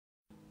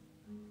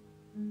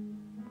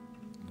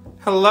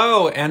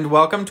Hello, and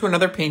welcome to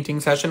another painting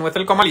session with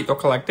El Comalito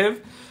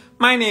Collective.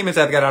 My name is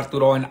Edgar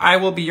Arturo, and I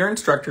will be your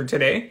instructor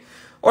today.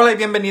 Hola y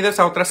bienvenidos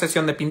a otra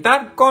sesión de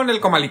pintar con El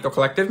Comalito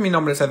Collective. Mi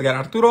nombre es Edgar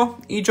Arturo,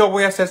 y yo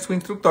voy a ser su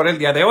instructor el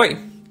día de hoy.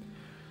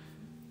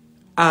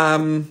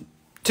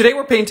 Today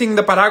we're painting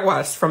the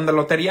paraguas from the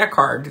Loteria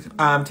card.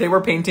 Today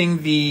we're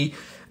painting the,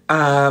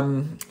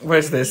 what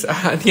is this?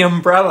 The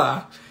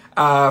umbrella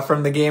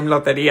from the game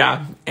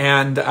Loteria,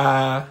 and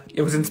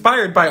it was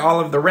inspired by all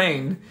of the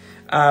rain.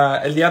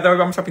 El día de hoy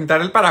vamos a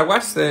pintar el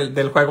paraguas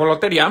del juego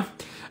Lotería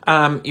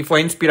y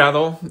fue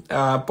inspirado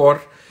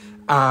por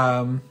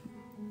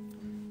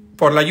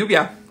la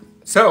lluvia.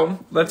 So,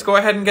 let's go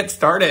ahead and get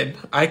started.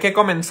 Hay que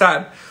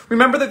comenzar.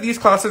 Remember that these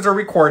classes are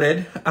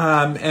recorded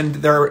and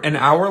they're an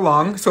hour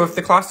long. So if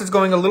the class is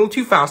going a little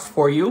too fast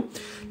for you,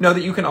 know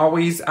that you can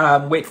always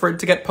wait for it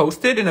to get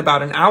posted in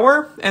about an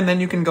hour and then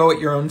you can go at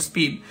your own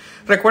speed.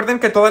 Recuerden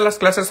que todas las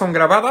clases son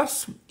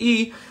grabadas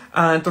y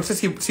entonces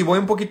si voy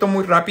un poquito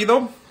muy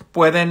rápido,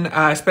 pueden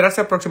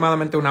esperarse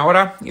aproximadamente una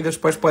hora y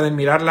después pueden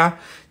mirarla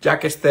ya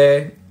que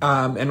esté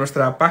en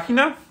nuestra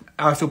página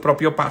a su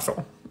propio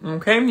paso.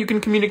 Okay, you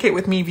can communicate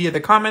with me via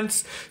the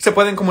comments. Se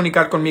pueden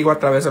comunicar conmigo a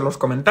través de los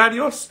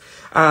comentarios.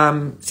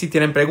 Si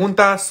tienen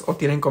preguntas o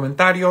tienen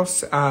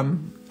comentarios,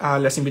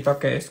 les invito a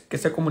que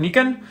se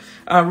comuniquen.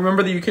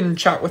 Remember that you can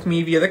chat with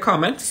me via the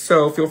comments,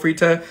 so feel free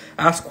to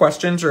ask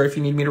questions, or if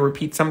you need me to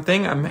repeat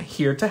something, I'm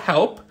here to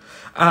help.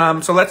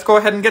 So let's go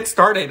ahead and get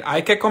started.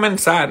 Hay que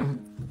comenzar.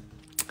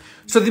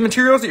 So the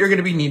materials that you're going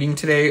to be needing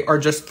today are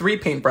just 3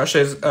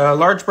 paintbrushes, a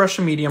large brush,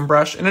 a medium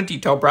brush, and a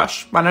detail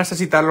brush. Van a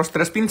necesitar los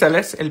 3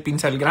 pinceles, el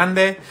pincel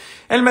grande,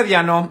 el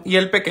mediano y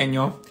el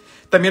pequeño.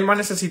 También van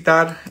a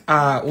necesitar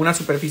una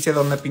superficie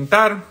donde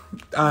pintar.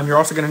 You're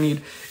also going to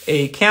need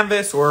a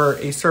canvas or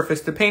a surface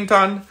to paint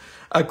on,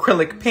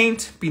 acrylic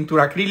paint,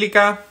 pintura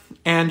acrílica,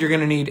 and you're going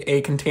to need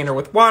a container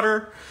with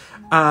water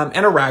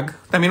and a rag.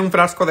 También un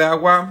frasco de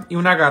agua y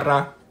una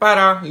garra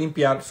para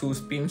limpiar sus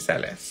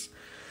pinceles.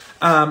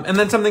 And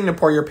then something to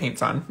pour your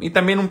paints on. Y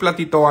también un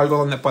platito o algo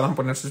donde puedan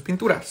poner sus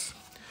pinturas.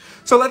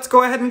 So let's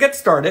go ahead and get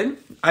started.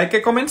 Hay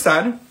que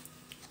comenzar.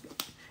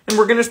 And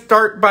we're going to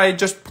start by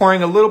just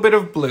pouring a little bit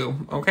of blue.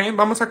 Okay?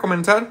 Vamos a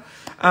comenzar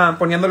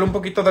poniéndole un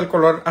poquito del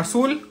color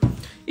azul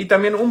y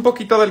también un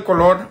poquito del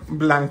color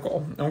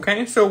blanco.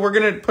 Okay? So we're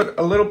going to pour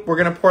a little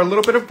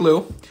bit of blue.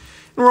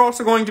 And we're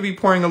also going to be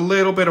pouring a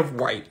little bit of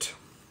white.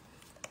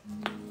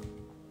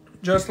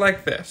 Just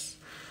like this.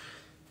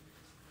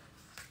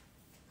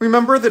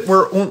 Remember that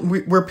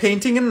we're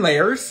painting in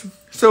layers,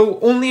 so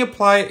only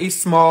apply a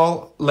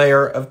small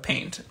layer of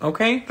paint,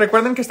 okay?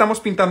 Recuerden que estamos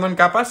pintando en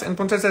capas,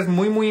 entonces es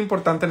muy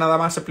importante nada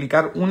más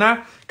aplicar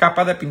una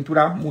capa de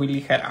pintura muy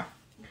ligera.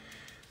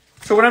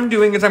 So what I'm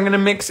doing is I'm going to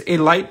mix a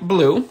light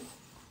blue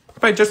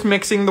by just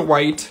mixing the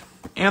white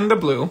and the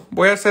blue.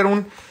 Voy a hacer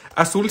un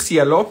azul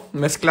cielo,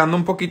 mezclando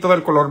un poquito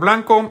del color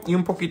blanco y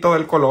un poquito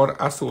del color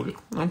azul,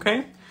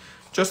 okay?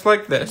 Just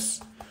like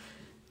this.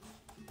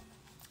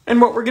 And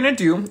what we're going to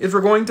do is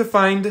we're going to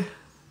find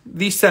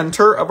the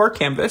center of our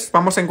canvas.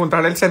 Vamos a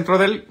encontrar el centro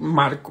del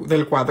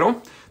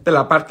cuadro, de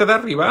la parte de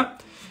arriba.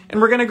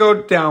 And we're going to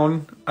go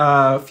down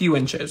a few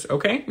inches,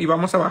 okay? Y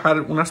vamos a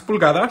bajar unas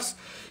pulgadas.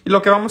 Y lo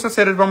que vamos a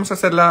hacer es vamos a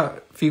hacer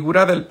la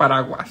figura del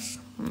paraguas,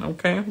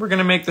 okay? We're going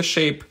to make the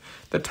shape,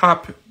 the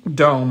top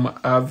dome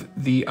of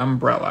the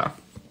umbrella.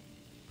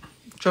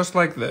 Just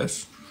like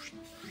this.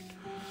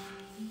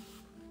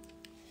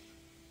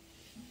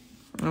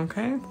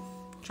 Okay?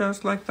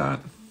 Just like that.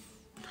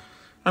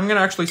 I'm going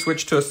to actually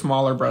switch to a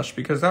smaller brush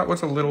because that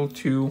was a little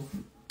too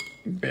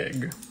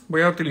big.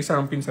 Voy a utilizar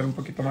un pincel un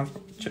poquito más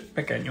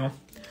pequeño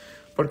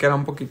porque era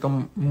un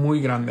poquito muy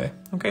grande.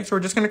 Okay, so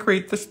we're just going to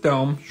create this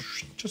dome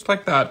just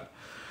like that.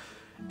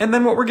 And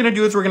then what we're going to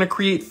do is we're going to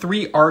create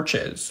 3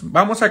 arches.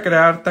 Vamos a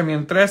crear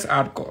también 3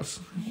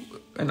 arcos.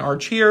 An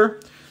arch here,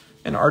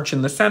 an arch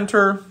in the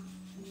center,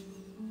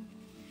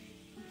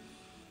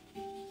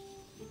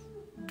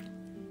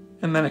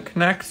 and then it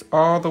connects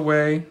all the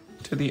way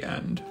to the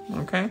end,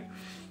 okay?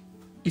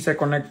 Y se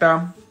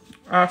conecta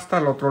hasta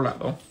el otro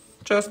lado,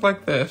 just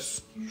like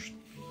this.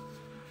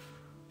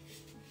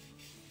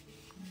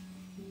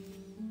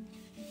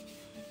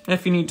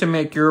 If you need to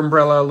make your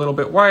umbrella a little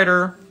bit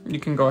wider, you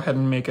can go ahead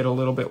and make it a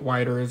little bit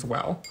wider as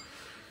well.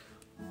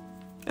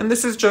 And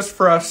this is just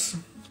for us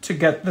to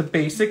get the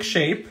basic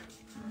shape.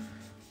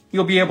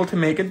 You'll be able to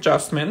make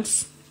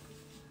adjustments.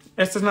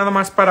 Esto es nada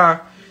más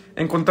para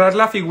encontrar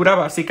la figura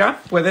básica.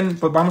 Pues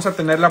vamos a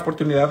tener la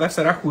oportunidad de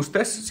hacer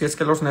ajustes si es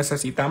que los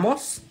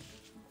necesitamos.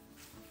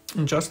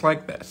 Just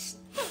like this.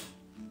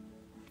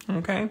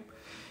 Okay.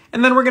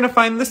 And then we're going to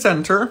find the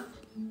center.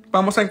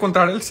 Vamos a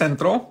encontrar el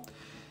centro.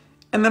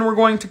 And then we're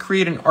going to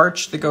create an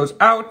arch that goes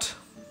out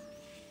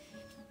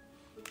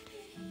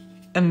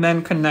and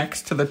then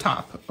connects to the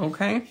top.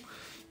 Okay.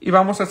 Y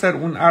vamos a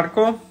hacer un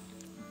arco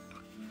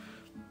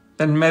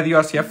del medio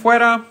hacia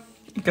afuera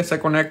y que se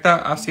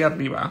conecta hacia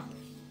arriba.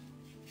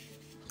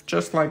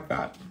 Just like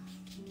that.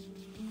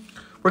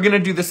 We're going to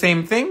do the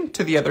same thing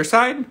to the other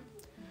side.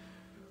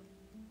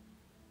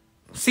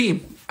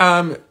 Sí,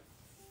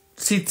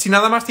 si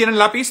nada más tienen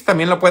lápiz,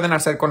 también lo pueden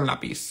hacer con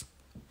lápiz.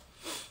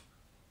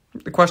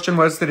 The question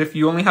was that if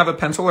you only have a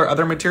pencil or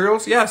other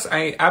materials, yes,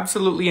 I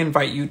absolutely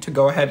invite you to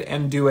go ahead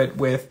and do it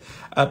with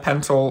a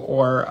pencil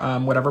or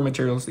whatever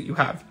materials that you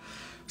have.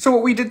 So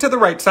what we did to the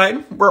right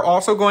side, we're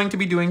also going to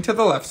be doing to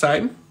the left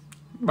side.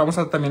 Vamos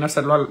a también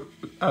hacerlo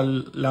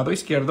al lado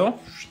izquierdo.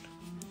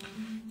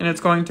 And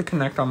it's going to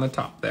connect on the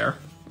top there.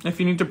 If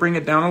you need to bring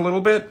it down a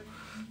little bit,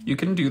 you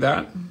can do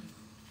that.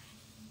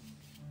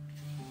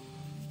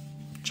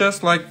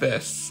 Just like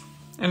this.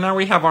 And now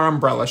we have our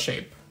umbrella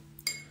shape.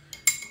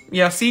 Y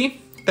así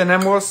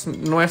tenemos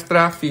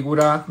nuestra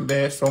figura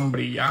de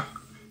sombrilla.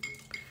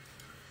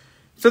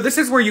 So this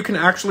is where you can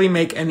actually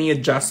make any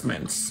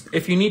adjustments.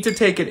 If you need to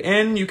take it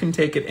in, you can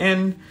take it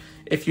in.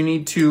 If you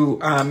need to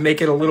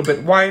make it a little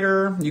bit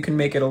wider, you can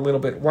make it a little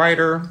bit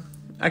wider.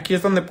 Aquí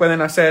es donde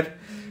pueden hacer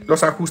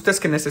los ajustes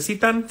que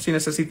necesitan, si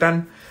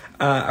necesitan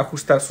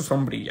ajustar su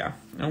sombrilla.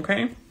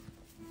 Okay?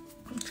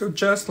 So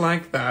just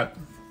like that.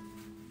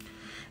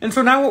 And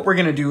so now what we're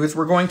going to do is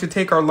we're going to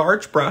take our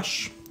large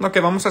brush. Lo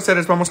que vamos a hacer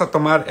es vamos a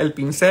tomar el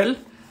pincel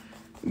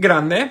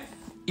grande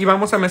y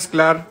vamos a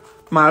mezclar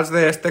más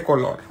de este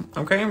color.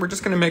 Okay? We're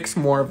just going to mix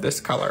more of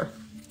this color.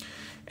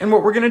 And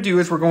what we're going to do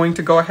is we're going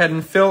to go ahead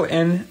and fill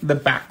in the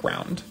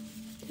background.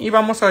 Y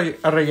vamos a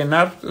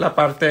rellenar la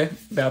parte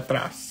de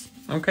atrás.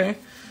 Okay?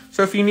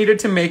 So if you needed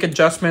to make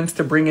adjustments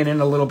to bring it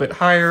in a little bit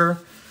higher,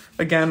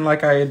 again,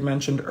 like I had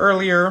mentioned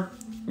earlier,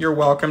 you're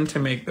welcome to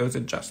make those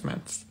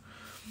adjustments.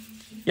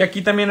 Y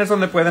aquí también es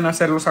donde pueden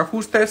hacer los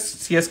ajustes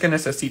si es que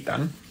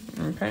necesitan.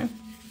 Okay?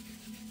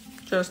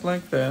 Just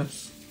like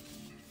this.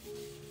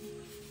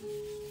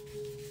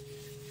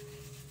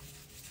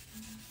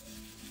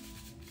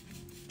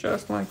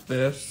 Just like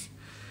this.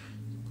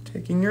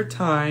 Taking your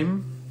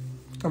time.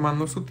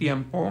 Tomando su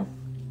tiempo.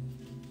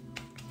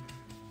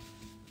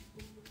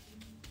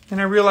 And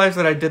I realized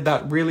that I did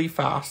that really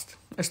fast.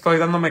 Estoy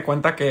dándome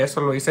cuenta que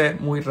eso lo hice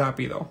muy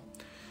rápido.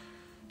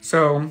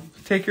 So,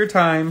 take your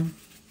time.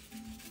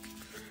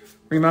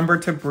 Remember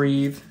to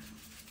breathe.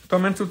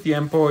 Tomen su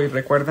tiempo y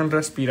recuerden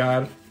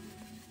respirar.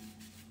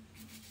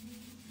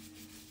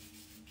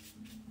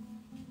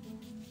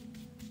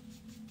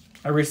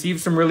 I received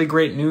some really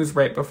great news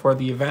right before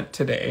the event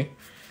today.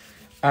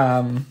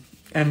 And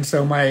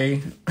so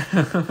my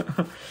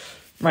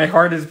my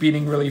heart is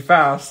beating really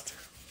fast.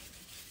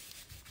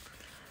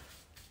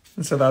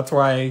 And so that's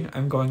why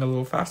I'm going a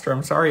little faster.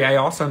 I'm sorry, I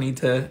also need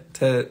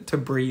to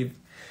breathe.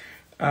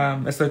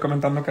 Estoy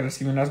comentando que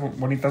recibí unas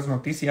bonitas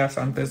noticias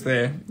antes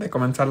de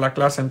comenzar la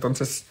clase,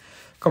 entonces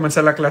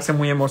comencé la clase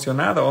muy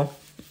emocionado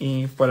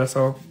y por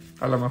eso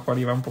a lo mejor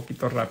iba un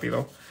poquito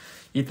rápido.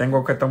 Y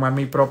tengo que tomar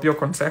mi propio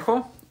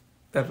consejo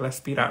de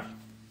respirar.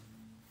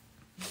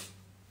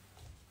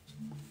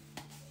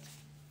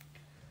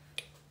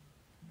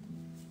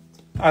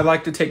 I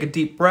like to take a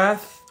deep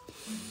breath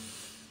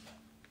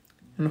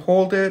and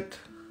hold it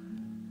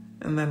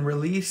and then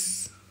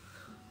release.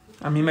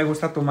 A mí me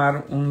gusta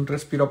tomar un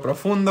respiro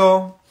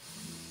profundo,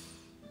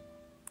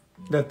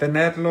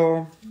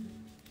 detenerlo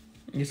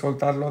y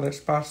soltarlo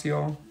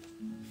despacio.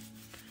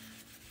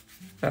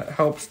 That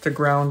helps to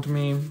ground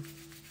me.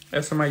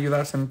 Eso me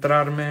ayuda a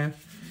centrarme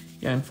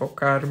y a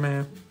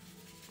enfocarme.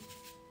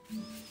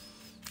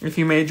 If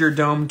you made your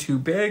dome too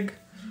big,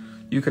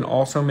 you can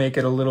also make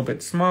it a little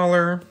bit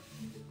smaller.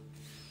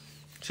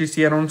 Si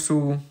hicieron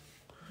su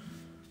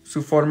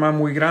forma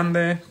muy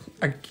grande,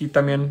 aquí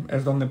también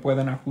es donde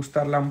pueden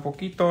ajustarla un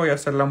poquito y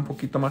hacerla un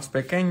poquito más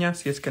pequeña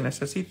si es que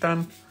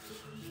necesitan.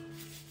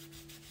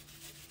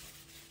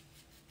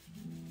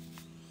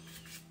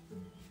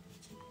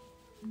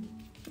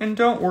 And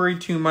don't worry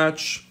too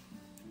much.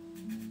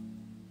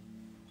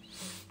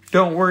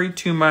 Don't worry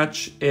too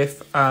much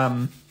if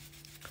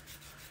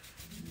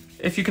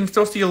you can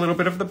still see a little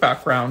bit of the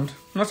background.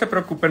 No se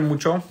preocupen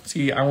mucho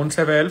si aún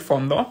se ve el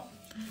fondo.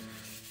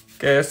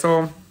 Que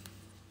eso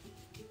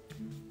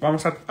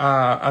vamos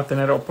a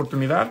tener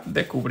oportunidad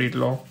de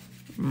cubrirlo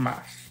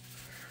más.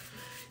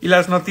 Y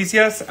las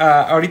noticias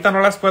ahorita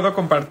no las puedo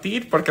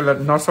compartir porque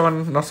no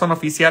son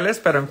oficiales,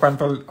 pero en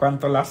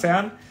cuanto las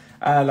sean,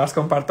 las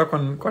comparto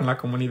con la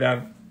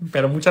comunidad.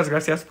 Pero muchas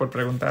gracias por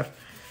preguntar.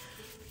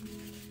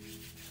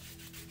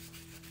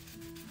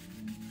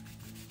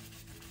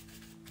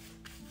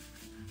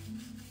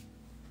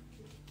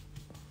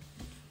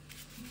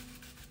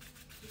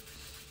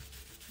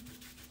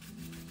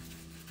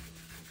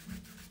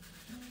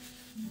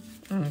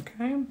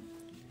 Okay.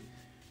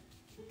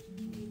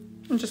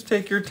 And just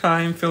take your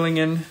time filling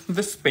in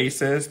the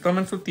spaces.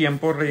 Tomen su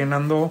tiempo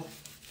rellenando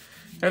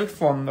el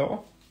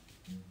fondo.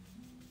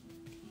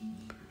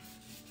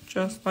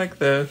 Just like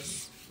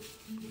this.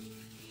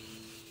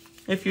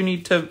 If you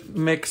need to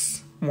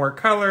mix more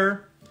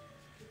color,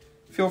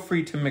 feel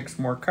free to mix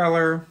more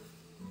color.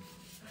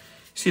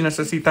 Si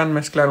necesitan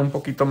mezclar un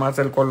poquito más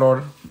del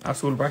color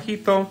azul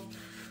bajito,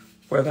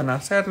 pueden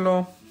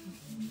hacerlo.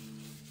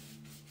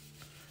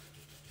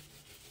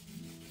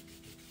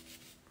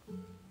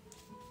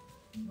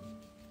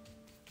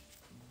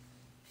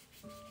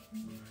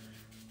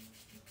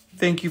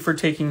 Thank you for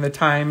taking the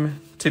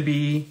time to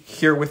be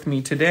here with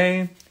me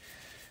today.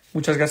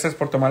 Muchas gracias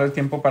por tomar el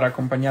tiempo para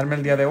acompañarme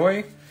el día de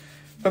hoy.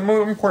 But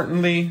more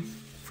importantly,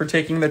 for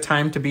taking the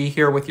time to be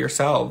here with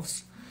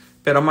yourselves.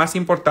 Pero más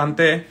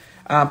importante,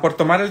 por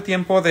tomar el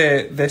tiempo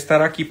de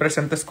estar aquí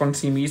presentes con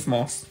sí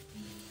mismos.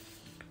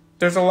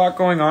 There's a lot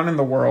going on in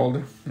the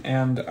world,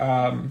 and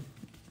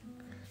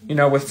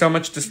with so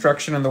much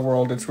destruction in the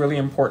world, it's really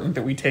important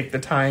that we take the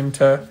time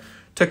to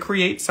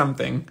create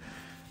something.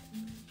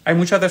 Hay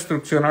mucha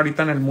destrucción ahorita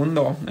en el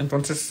mundo,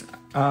 entonces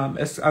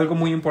es algo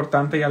muy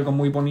importante y algo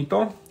muy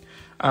bonito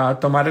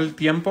tomar el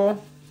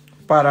tiempo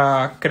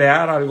para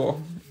crear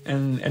algo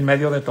en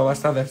medio de toda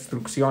esta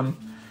destrucción.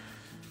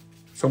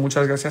 So,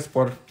 muchas gracias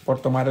por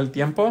tomar el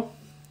tiempo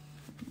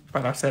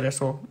para hacer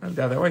eso el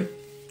día de hoy.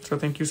 So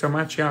thank you so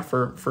much,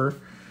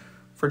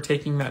 for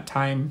taking that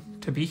time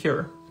to be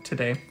here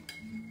today.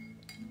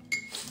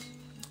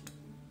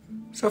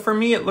 So for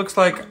me, it looks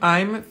like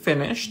I'm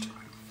finished.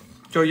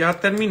 Yo ya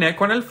terminé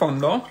con el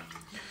fondo.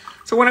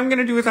 So what I'm going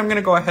to do is I'm going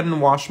to go ahead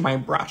and wash my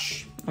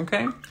brush,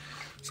 okay?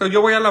 So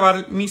yo voy a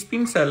lavar mis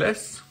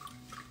pinceles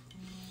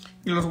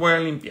y los voy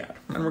a limpiar.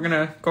 And we're going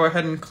to go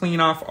ahead and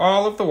clean off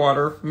all of the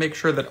water, make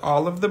sure that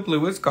all of the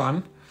blue is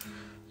gone.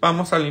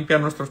 Vamos a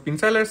limpiar nuestros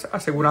pinceles,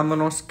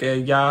 asegurándonos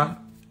que ya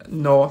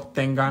no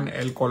tengan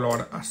el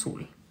color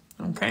azul.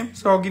 Okay,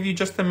 so I'll give you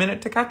just a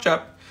minute to catch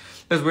up.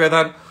 Les voy a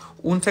dar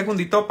un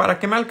segundito para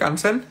que me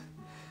alcancen.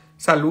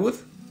 Salud.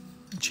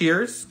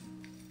 Cheers.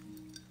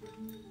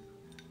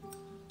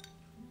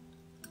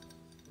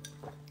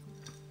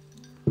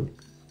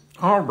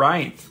 All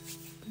right.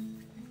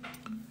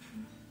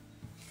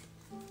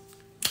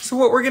 So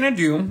what we're going to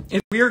do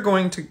is we are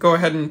going to go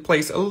ahead and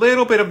place a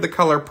little bit of the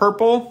color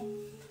purple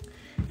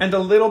and a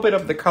little bit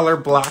of the color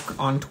black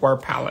onto our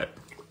palette.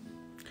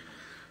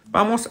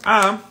 Vamos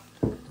a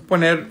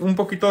poner un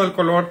poquito del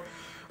color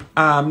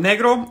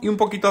negro y un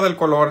poquito del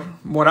color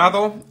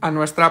morado a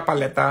nuestra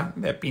paleta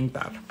de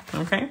pintar.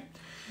 Okay?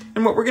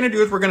 And what we're going to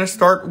do is we're going to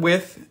start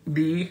with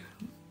the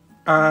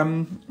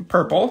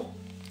purple.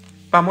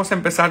 Vamos a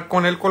empezar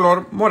con el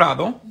color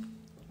morado.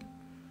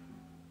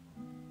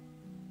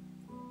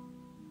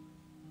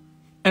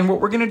 And what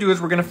we're going to do is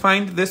we're going to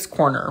find this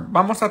corner.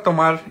 Vamos a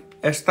tomar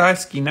esta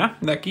esquina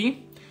de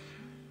aquí.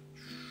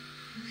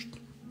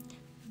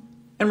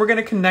 And we're going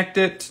to connect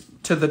it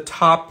to the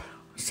top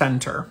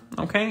center.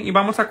 Okay? Y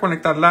vamos a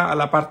conectarla a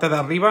la parte de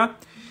arriba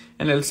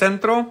en el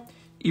centro.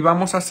 Y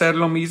vamos a hacer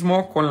lo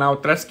mismo con la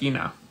otra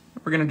esquina.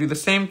 We're going to do the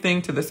same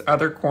thing to this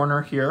other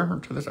corner here, or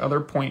to this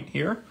other point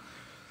here,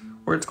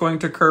 where it's going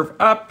to curve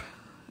up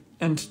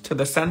and to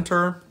the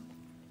center.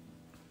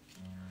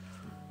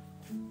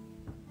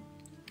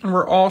 And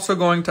we're also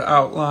going to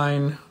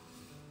outline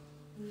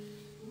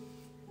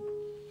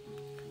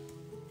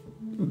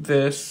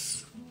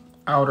this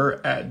outer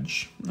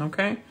edge,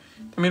 okay?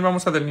 También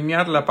vamos a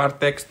delinear la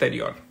parte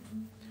exterior.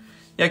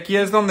 Y aquí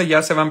es donde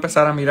ya se va a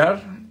empezar a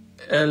mirar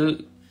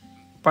el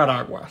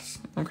paraguas,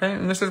 okay?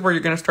 And this is where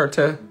you're going to start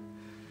to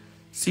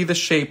see the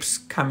shapes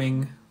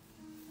coming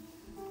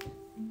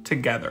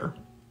together.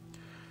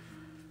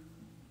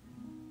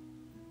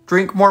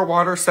 Drink more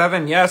water,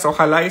 7. Yes,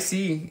 ojalá y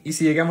sí. Y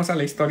si lleguemos a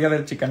la historia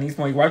del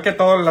chicanismo. Igual que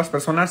todas las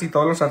personas y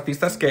todos los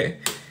artistas que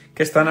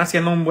están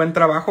haciendo un buen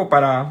trabajo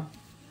para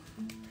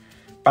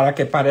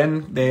que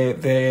paren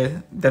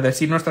de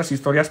decir nuestras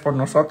historias por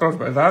nosotros,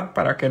 ¿verdad?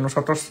 Para que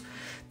nosotros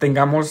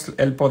tengamos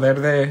el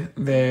poder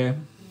de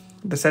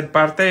ser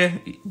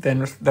parte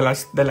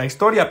de la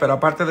historia, pero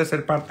aparte de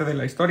ser parte de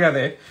la historia,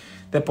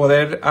 de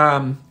poder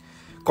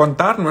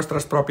contar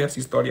nuestras propias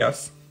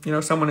historias. You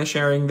know, someone is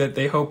sharing that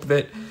they hope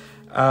that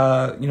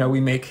we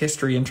make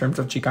history in terms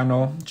of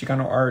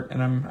Chicano art,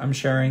 and I'm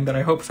sharing that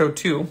I hope so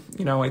too.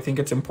 You know, I think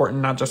it's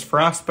important not just for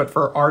us, but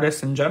for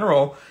artists in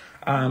general,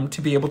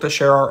 to be able to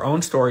share our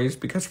own stories,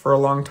 because for a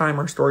long time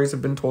our stories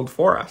have been told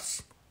for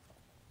us.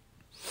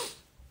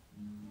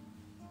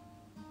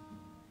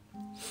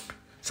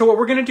 So what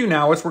we're going to do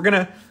now is we're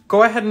going to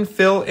go ahead and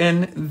fill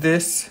in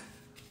this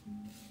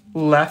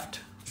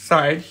left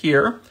side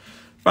here.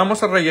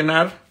 Vamos a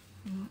rellenar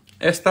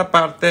esta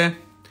parte,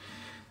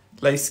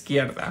 la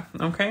izquierda,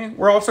 okay?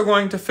 We're also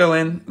going to fill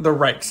in the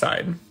right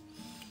side.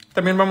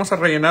 También vamos a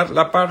rellenar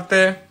la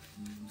parte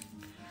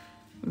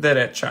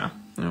derecha,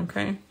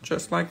 okay?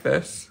 Just like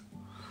this.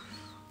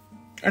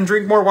 And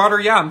drink more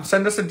water, yeah.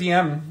 Send us a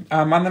DM.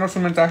 Mándanos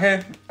un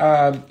mensaje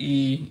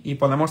y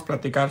podemos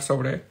platicar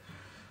sobre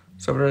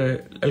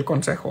el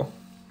consejo.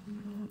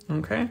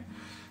 Okay?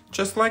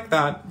 Just like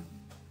that.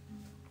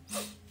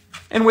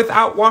 And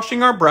without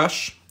washing our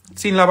brush,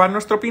 sin lavar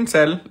nuestro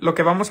pincel, lo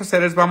que vamos a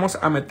hacer es vamos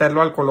a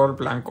meterlo al color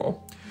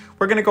blanco.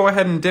 We're going to go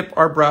ahead and dip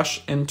our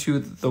brush into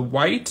the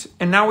white.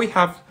 And now we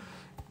have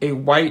a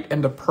white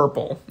and a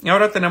purple. Y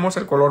ahora tenemos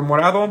el color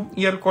morado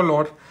y el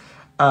color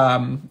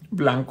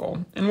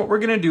blanco. And what we're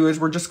going to do is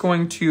we're just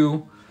going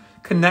to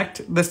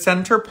connect the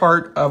center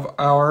part of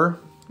our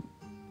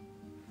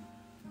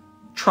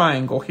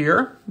triangle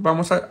here.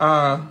 Vamos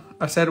a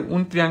hacer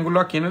un triángulo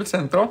aquí en el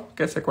centro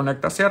que se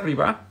conecta hacia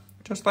arriba,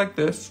 just like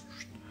this.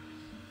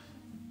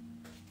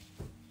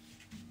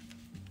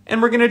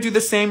 And we're going to do the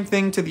same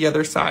thing to the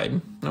other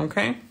side,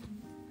 okay?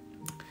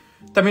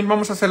 También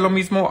vamos a hacer lo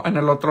mismo en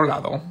el otro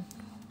lado.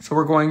 So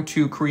we're going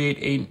to create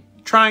a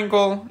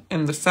triangle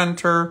in the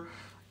center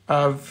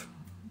of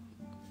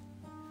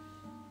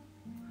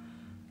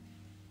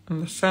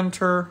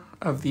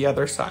the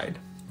other side.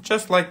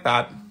 Just like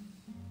that.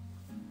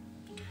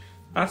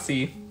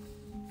 Así.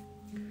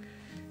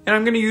 And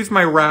I'm going to use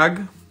my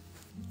rag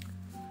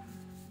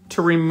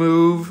to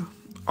remove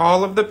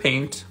all of the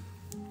paint.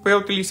 Voy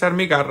a utilizar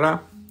mi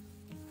garra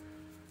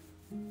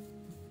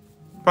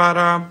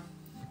para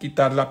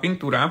quitar la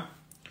pintura.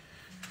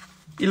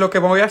 Y lo que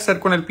voy a hacer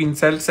con el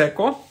pincel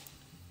seco,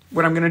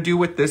 what I'm going to do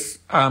with this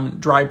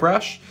dry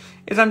brush,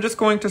 is I'm just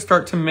going to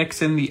start to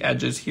mix in the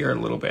edges here a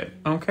little bit,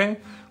 okay?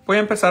 Voy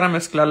a empezar a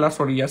mezclar las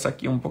orillas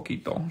aquí un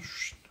poquito.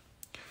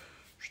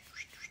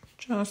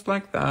 Just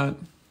like that.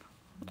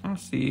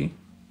 Así.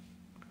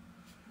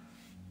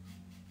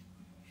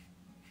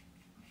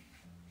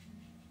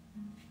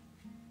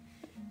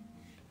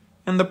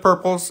 And the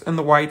purples and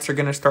the whites are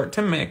going to start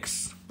to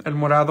mix. El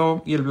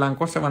morado y el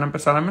blanco se van a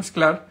empezar a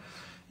mezclar.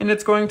 And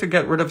it's going to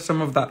get rid of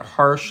some of that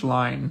harsh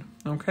line,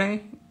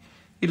 okay?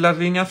 Y las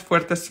líneas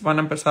fuertes van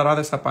a empezar a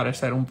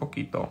desaparecer un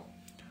poquito.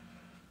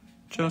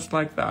 Just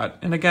like that.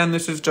 And again,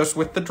 this is just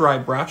with the dry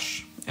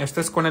brush. Este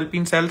es con el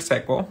pincel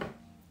seco.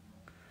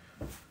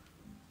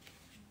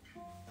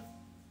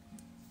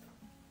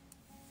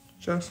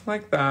 Just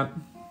like that.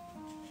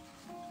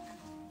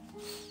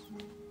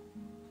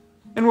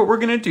 And what we're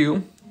going to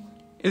do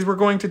is we're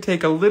going to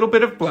take a little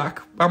bit of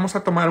black. Vamos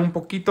a tomar un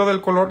poquito del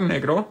color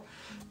negro.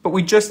 But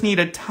we just need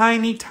a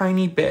tiny,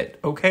 tiny bit,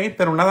 okay?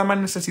 Pero nada más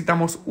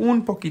necesitamos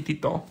un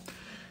poquitito.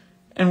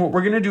 And what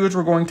we're going to do is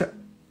we're going to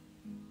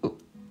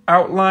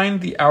outline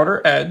the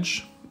outer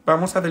edge.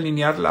 Vamos a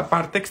delinear la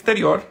parte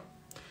exterior.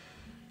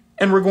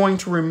 And we're going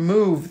to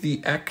remove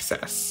the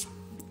excess.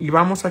 Y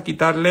vamos a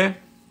quitarle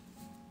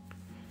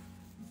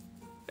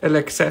el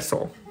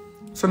exceso.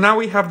 So now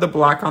we have the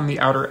black on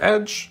the outer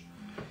edge.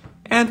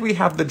 And we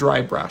have the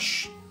dry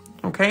brush.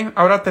 Okay?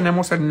 Ahora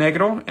tenemos el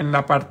negro en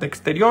la parte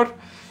exterior.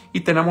 Y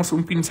tenemos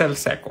un pincel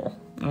seco,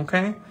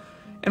 okay?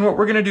 And what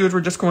we're going to do is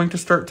we're just going to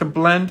start to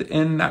blend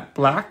in that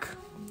black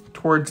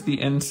towards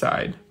the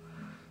inside.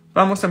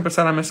 Vamos a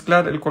empezar a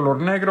mezclar el color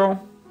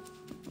negro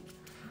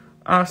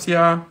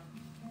hacia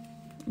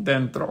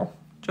dentro,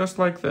 just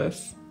like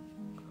this.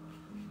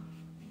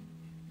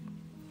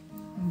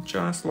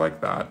 Just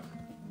like that.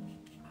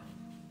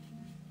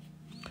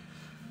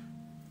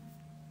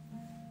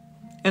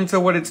 And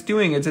so what it's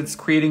doing is it's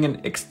creating an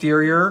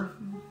exterior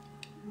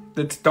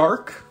that's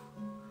dark.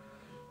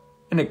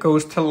 And it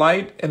goes to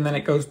light, and then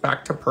it goes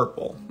back to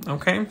purple,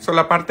 okay? So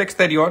la parte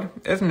exterior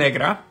es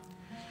negra.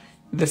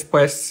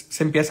 Después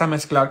se empieza a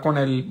mezclar con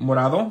el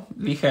morado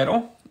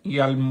ligero y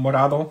el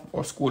morado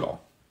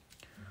oscuro.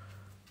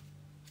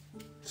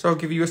 So I'll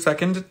give you a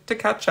second to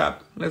catch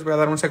up. Les voy a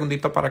dar un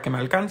segundito para que me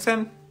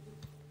alcancen.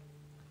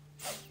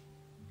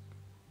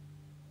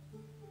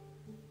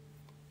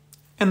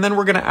 And then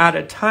we're going to add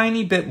a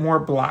tiny bit more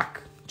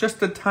black.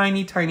 Just a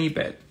tiny, tiny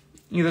bit.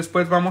 Y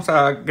después vamos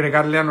a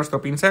agregarle a nuestro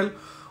pincel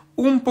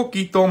un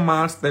poquito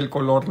más del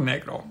color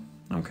negro,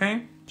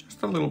 okay?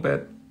 Just a little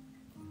bit.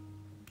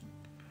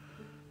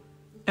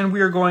 And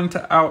we are going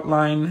to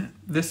outline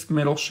this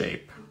middle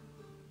shape.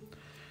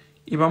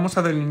 Y vamos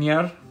a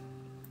delinear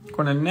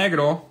con el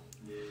negro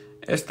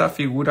esta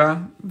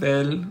figura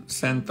del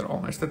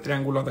centro, este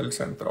triángulo del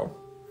centro.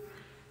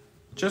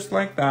 Just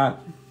like that.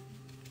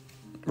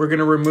 We're going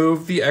to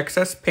remove the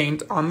excess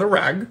paint on the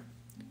rag.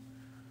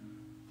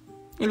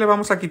 Y le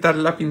vamos a quitar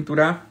la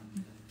pintura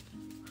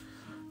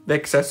de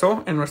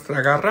exceso en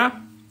nuestra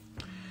garra.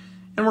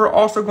 And we're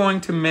also going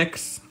to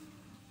mix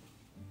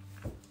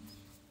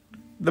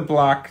the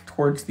black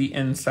towards the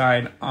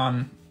inside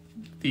on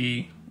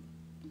the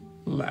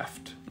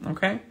left,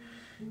 okay?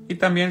 Y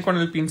también con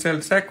el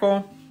pincel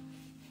seco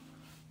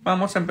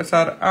vamos a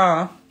empezar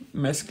a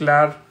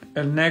mezclar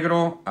el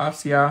negro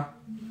hacia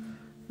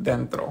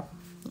dentro,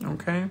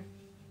 okay?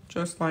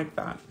 Just like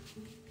that.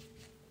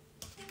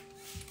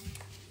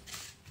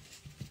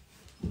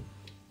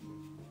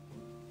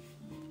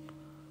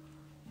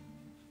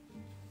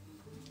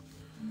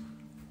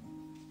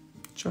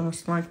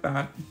 Just like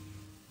that.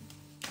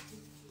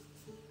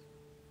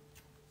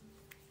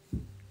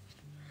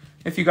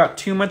 If you got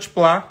too much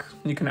black,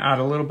 you can add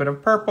a little bit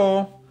of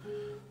purple.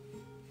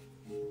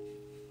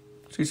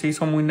 Si se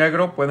hizo muy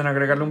negro, pueden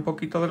agregarle un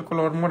poquito del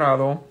color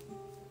morado.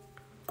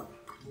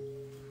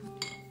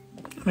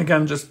 And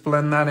again, just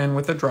blend that in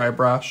with a dry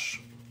brush.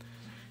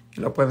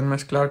 Y lo pueden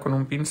mezclar con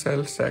un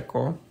pincel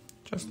seco,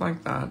 just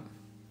like that.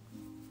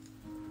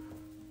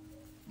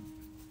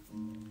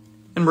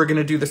 And we're going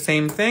to do the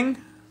same thing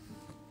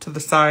to the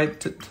side,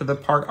 to the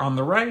part on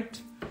the right.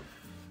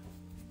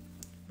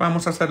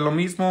 Vamos a hacer lo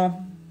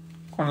mismo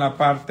con la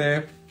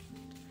parte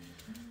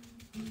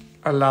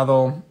al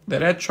lado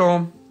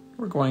derecho.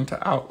 We're going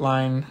to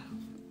outline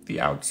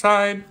the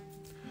outside.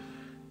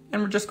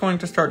 And we're just going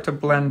to start to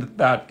blend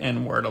that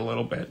inward a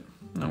little bit.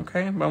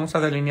 Okay, vamos a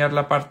delinear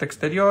la parte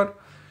exterior.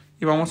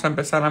 Y vamos a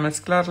empezar a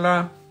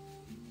mezclarla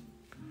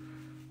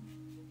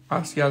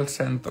hacia el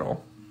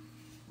centro.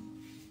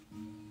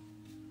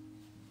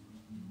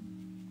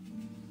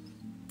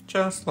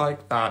 Just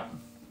like that.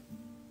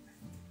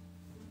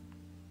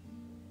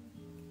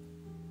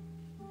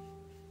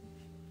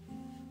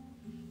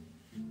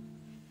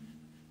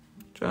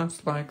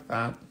 Just like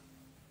that.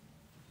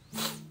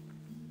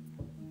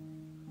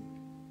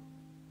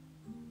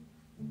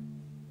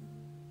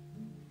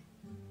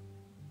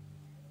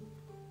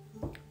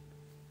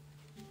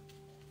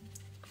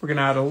 We're going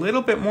to add a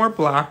little bit more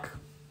black.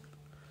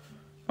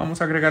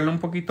 Vamos a agregarle un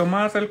poquito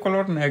más del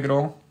color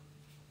negro.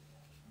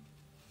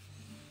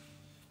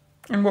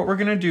 And what we're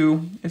going to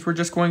do is we're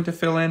just going to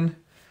fill in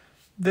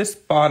this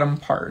bottom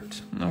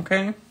part,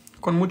 okay?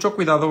 Con mucho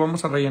cuidado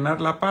vamos a rellenar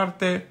la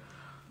parte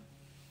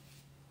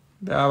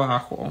de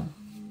abajo.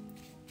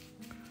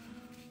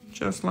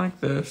 Just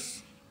like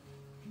this.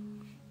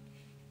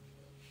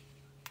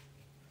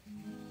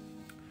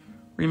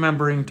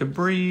 Remembering to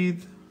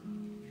breathe.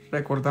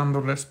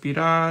 Recordando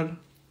respirar.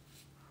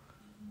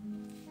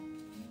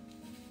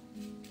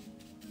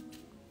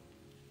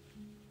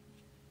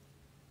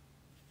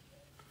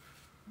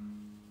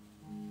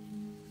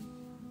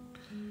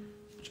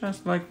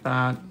 Just like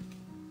that.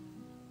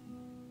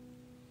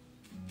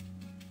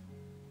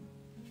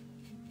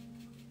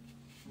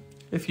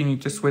 If you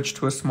need to switch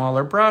to a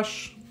smaller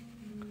brush,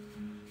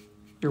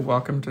 you're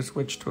welcome to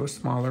switch to a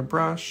smaller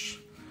brush.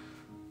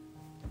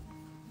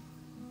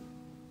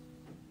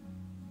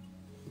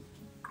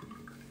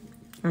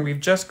 And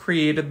we've just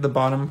created the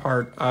bottom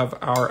part of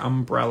our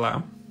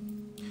umbrella.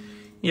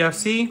 Y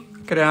así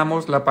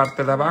creamos la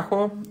parte de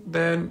abajo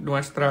de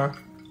nuestro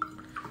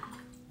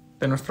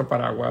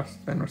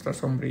paraguas, de nuestra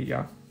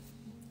sombrilla.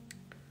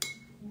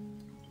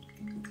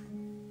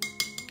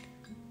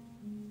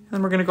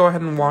 And we're going to go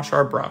ahead and wash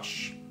our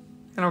brush.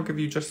 And I'll give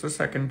you just a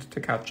second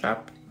to catch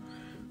up.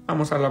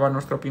 Vamos a lavar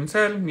nuestro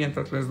pincel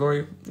mientras les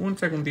doy un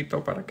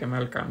segundito para que me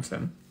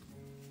alcancen.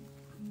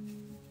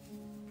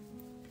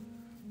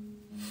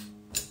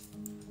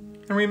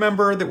 And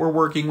remember that we're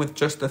working with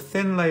just a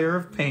thin layer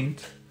of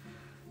paint.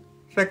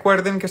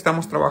 Recuerden que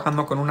estamos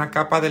trabajando con una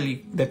capa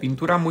de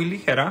pintura muy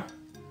ligera.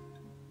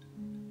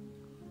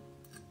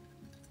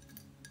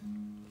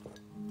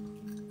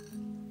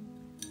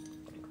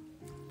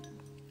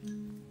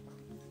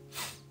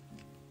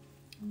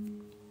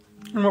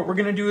 And what we're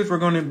going to do is we're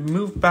going to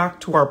move back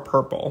to our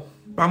purple.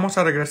 Vamos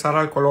a regresar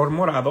al color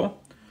morado.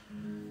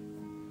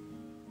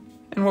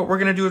 And what we're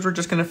going to do is we're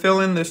just going to fill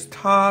in this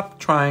top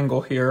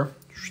triangle here.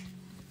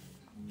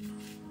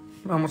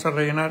 Vamos a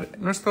rellenar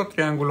nuestro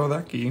triángulo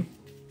de aquí.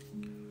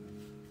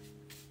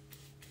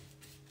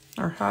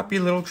 Our happy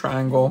little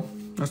triangle.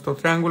 Nuestro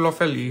triángulo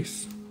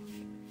feliz.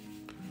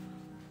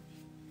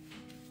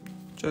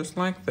 Just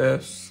like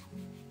this.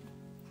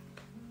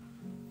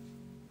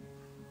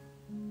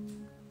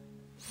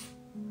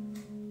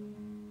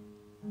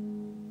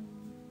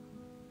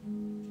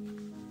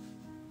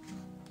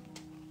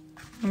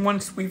 And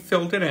once we've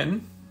filled it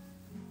in,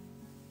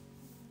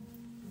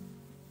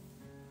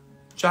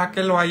 ya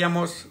que lo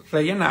hayamos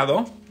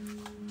rellenado,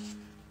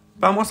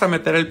 vamos a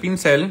meter el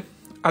pincel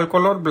al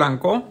color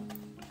blanco.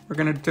 We're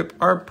going to dip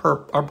our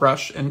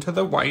brush into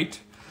the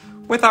white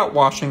without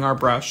washing our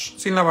brush,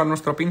 sin lavar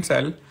nuestro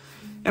pincel.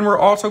 And we're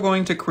also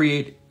going to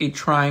create a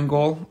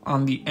triangle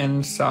on the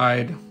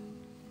inside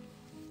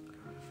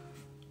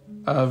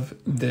of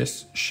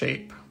this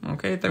shape.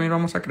 Okay, también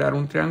vamos a crear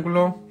un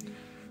triángulo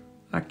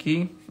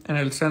aquí en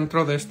el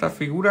centro de esta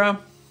figura.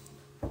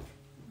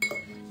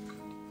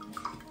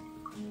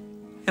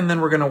 And then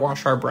we're going to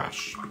wash our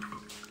brush.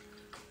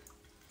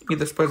 Y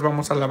después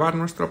vamos a lavar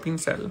nuestro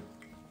pincel.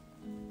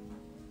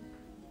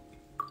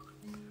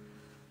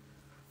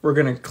 We're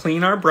going to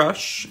clean our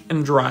brush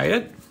and dry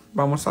it.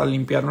 Vamos a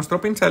limpiar nuestro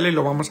pincel y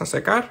lo vamos a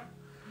secar.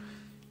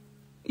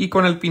 Y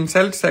con el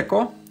pincel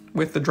seco,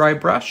 with the dry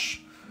brush,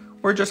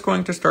 we're just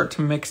going to start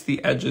to mix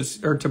the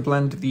edges, or to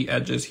blend the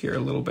edges here a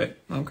little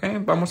bit. Okay,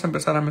 vamos a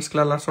empezar a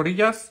mezclar las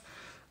orillas.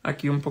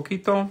 Aquí un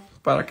poquito,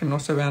 para que no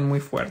se vean muy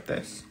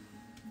fuertes.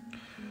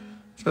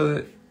 So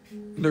that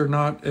they're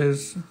not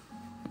as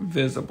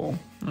visible,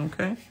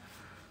 okay?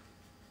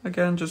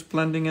 Again, just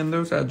blending in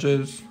those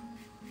edges.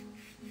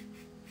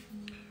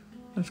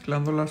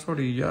 Mezclando las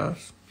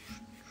orillas.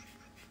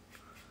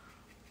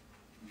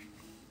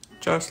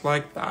 Just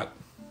like that.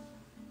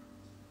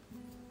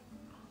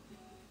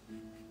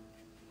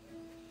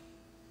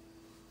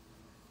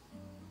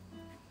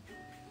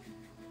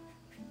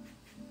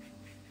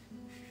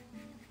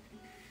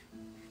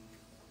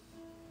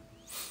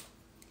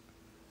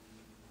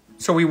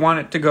 So we want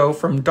it to go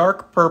from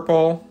dark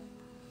purple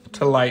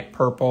to light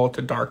purple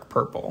to dark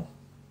purple.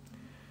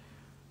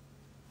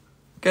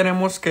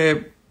 Queremos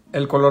que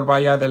el color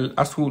vaya del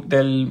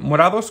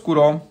morado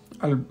oscuro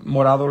al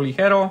morado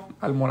ligero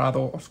al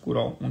morado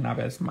oscuro una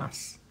vez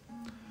más.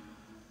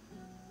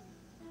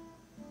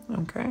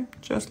 Okay,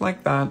 just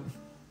like that.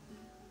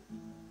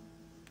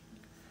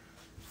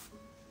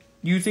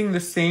 Using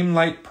the same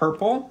light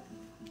purple,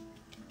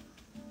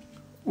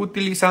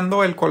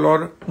 Utilizando el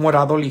color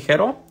morado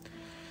ligero,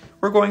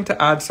 we're going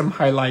to add some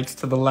highlights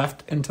to the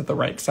left and to the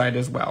right side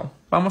as well.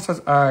 Vamos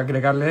a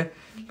agregarle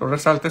los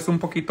resaltes un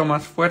poquito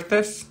más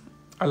fuertes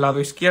al lado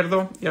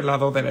izquierdo y al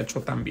lado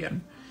derecho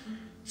también.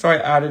 So I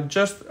added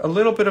just a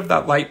little bit of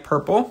that light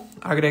purple.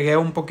 Agregué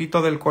un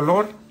poquito del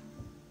color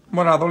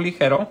morado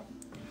ligero.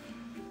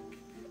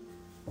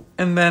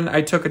 And then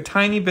I took a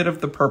tiny bit of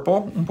the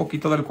purple, un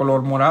poquito del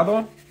color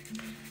morado.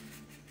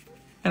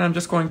 And I'm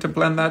just going to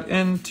blend that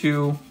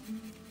into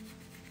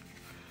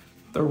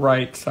the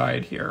right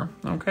side here,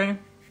 okay?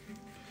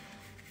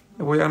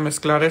 Voy a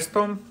mezclar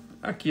esto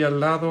aquí al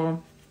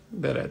lado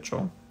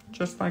derecho,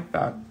 just like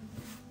that.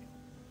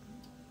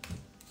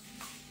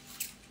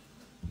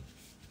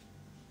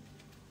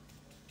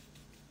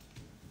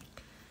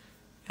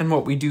 And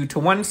what we do to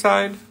one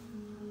side,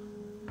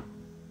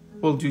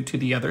 we'll do to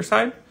the other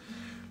side.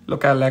 Lo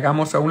que le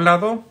hagamos a un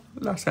lado,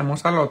 lo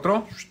hacemos al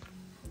otro.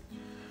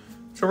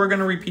 So we're going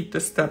to repeat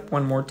this step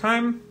one more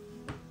time.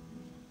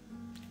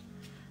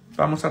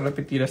 Vamos a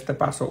repetir este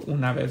paso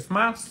una vez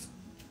más.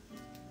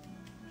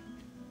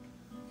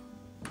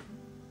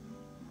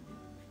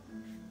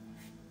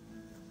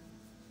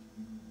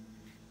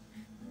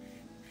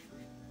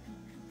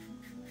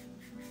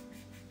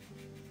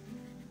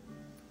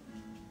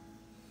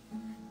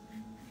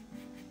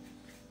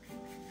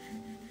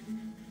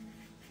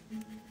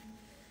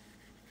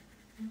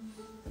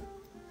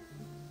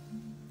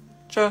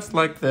 Just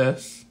like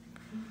this.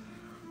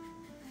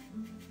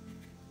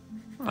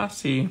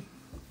 Así.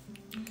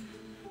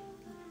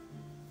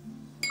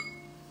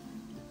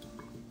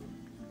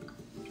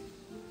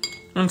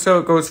 And so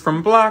it goes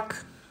from black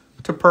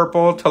to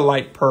purple to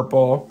light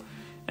purple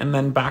and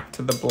then back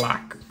to the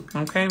black.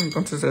 Okay,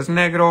 entonces es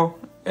negro,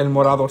 el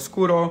morado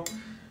oscuro,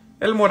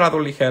 el morado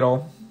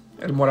ligero,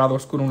 el morado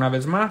oscuro una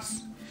vez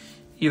más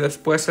y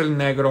después el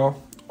negro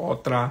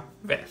otra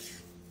vez.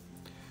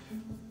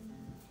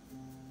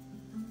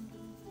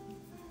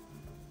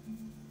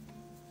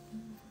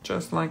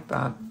 Just like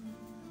that.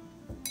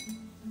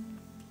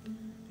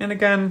 And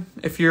again,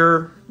 if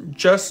you're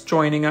just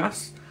joining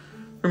us,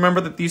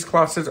 remember that these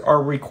classes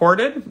are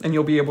recorded and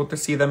you'll be able to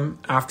see them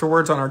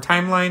afterwards on our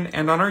timeline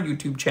and on our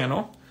YouTube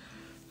channel.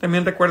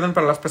 También recuerden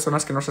para las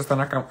personas que nos están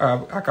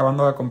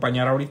acabando de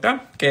acompañar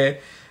ahorita que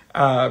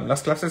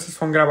las clases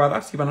son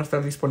grabadas y van a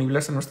estar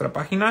disponibles en nuestra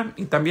página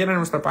y también en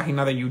nuestra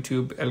página de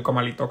YouTube, El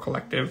Comalito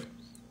Collective.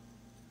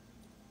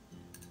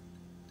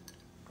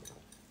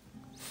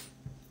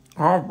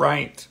 All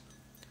right.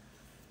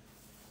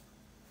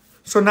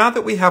 So now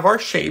that we have our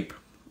shape,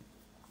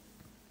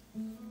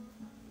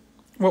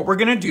 what we're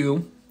going to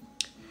do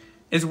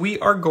is we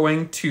are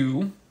going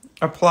to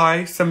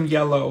apply some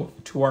yellow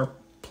to our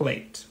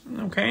plate,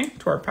 okay,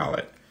 to our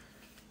palette.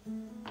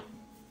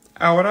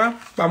 Ahora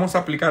vamos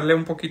a aplicarle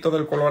un poquito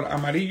del color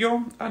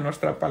amarillo a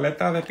nuestra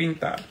paleta de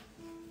pintar.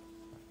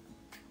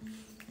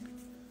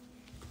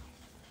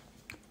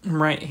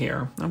 Right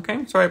here,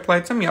 okay, so I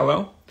applied some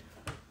yellow.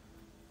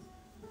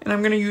 And I'm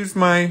going to use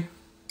my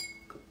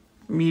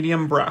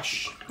medium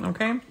brush,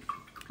 okay?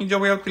 Y yo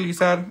voy a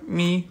utilizar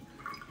mi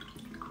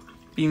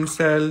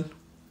pincel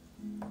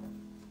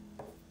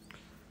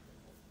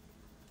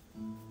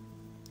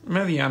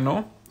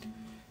mediano.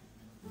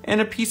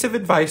 And a piece of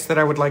advice that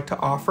I would like to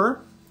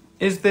offer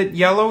is that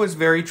yellow is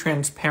very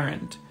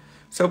transparent.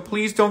 So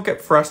please don't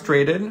get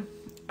frustrated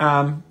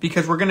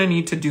because we're going to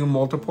need to do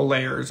multiple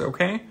layers,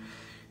 okay?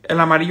 El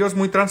amarillo es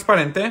muy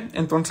transparente,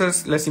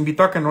 entonces les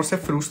invito a que no se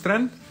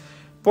frustren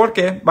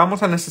porque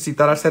vamos a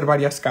necesitar hacer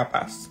varias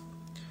capas.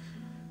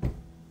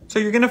 So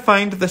you're going to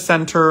find the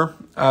center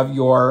of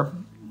your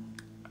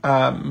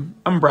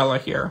umbrella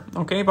here,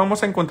 okay?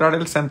 Vamos a encontrar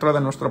el centro de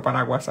nuestro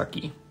paraguas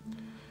aquí.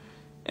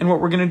 And what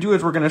we're going to do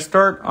is we're going to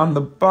start on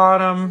the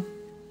bottom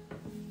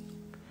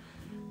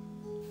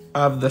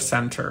of the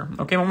center,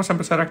 okay? Vamos a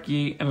empezar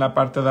aquí en la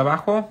parte de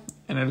abajo,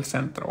 en el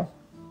centro.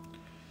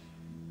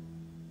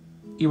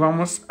 Y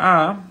vamos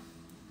a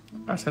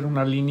hacer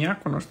una línea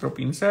con nuestro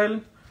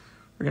pincel.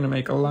 We're going to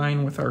make a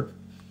line with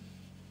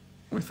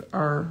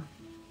our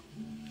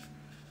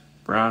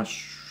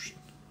brush.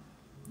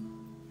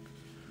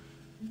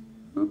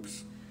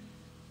 Oops.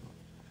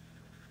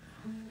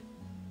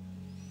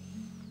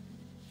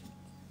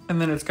 And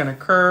then it's going to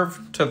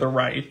curve to the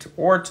right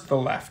or to the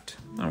left,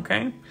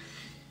 okay?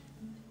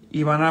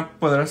 Y van a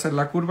poder hacer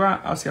la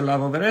curva hacia el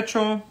lado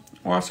derecho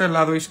o hacia el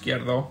lado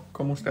izquierdo,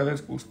 como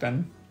ustedes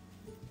gusten.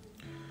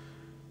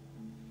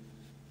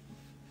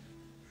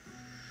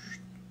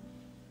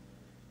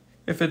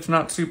 If it's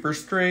not super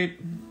straight,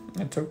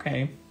 it's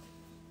okay.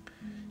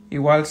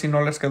 Igual si no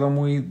les quedó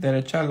muy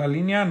derecha la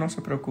línea, no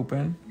se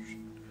preocupen.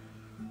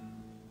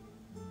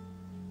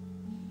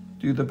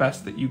 Do the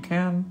best that you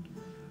can.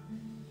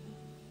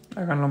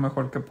 Hagan lo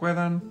mejor que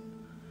puedan.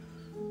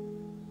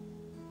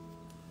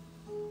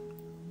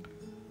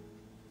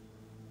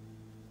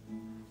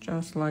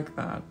 Just like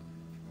that.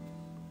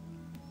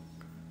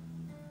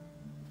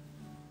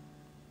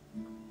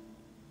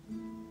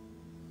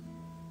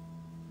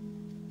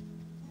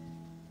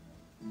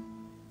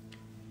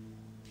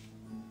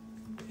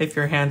 If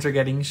your hands are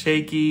getting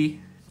shaky,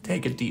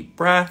 take a deep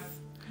breath.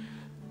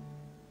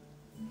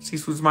 Si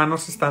sus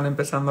manos están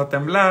empezando a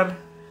temblar,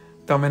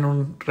 tomen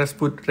un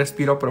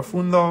respiro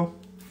profundo.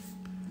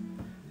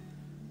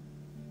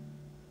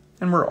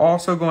 And we're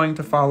also going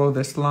to follow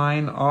this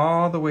line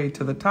all the way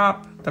to the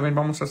top. También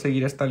vamos a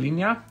seguir esta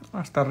línea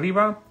hasta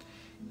arriba.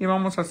 Y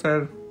vamos a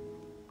hacer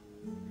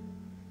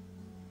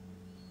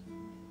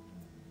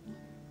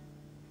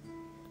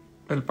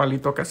el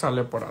palito que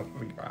sale por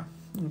arriba.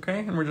 Okay,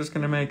 and we're just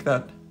going to make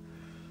that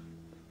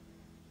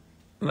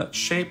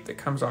shape that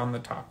comes on the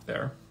top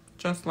there.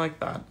 Just like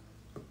that.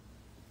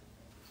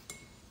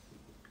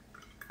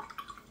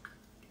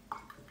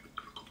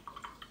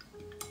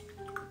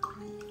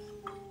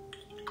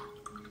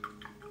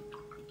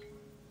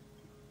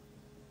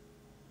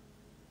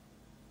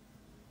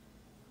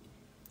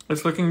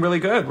 It's looking really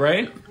good,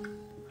 right?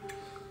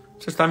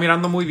 Se está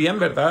mirando muy bien,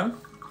 ¿verdad?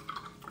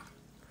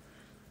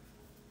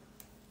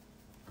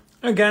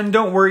 Again,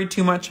 don't worry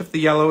too much if the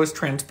yellow is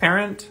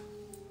transparent.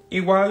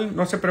 Igual,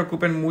 no se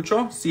preocupen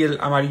mucho si el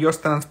amarillo es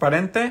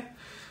transparente,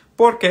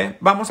 porque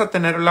vamos a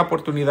tener la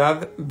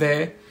oportunidad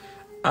de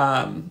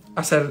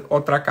hacer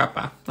otra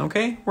capa,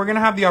 okay? We're going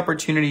to have the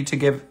opportunity to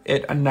give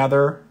it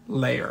another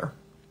layer.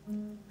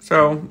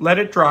 So, let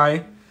it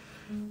dry,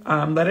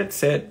 let it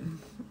sit.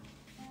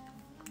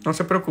 No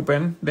se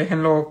preocupen,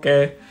 déjenlo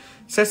que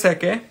se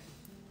seque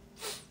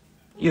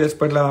y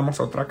después le damos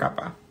otra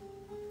capa.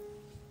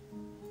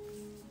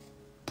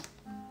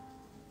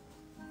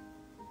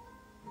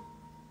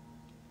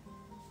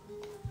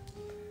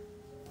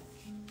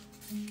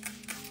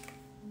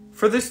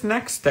 For this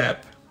next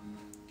step,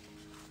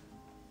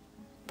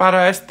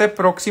 para este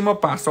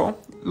próximo paso,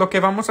 lo que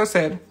vamos a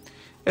hacer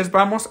es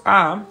vamos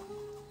a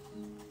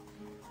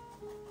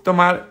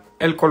tomar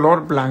el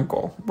color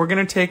blanco. We're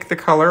going to take the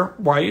color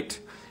white.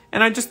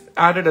 And I just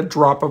added a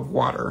drop of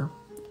water.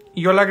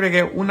 Yo le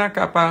agregué una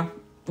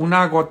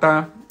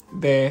gota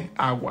de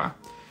agua.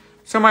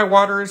 So my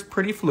water is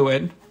pretty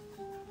fluid.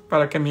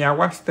 Para que mi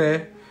agua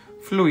esté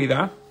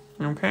fluida.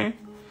 Okay?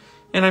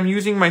 And I'm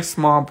using my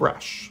small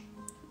brush.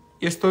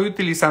 Y estoy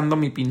utilizando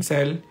mi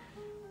pincel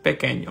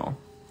pequeño.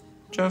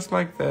 Just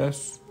like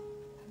this.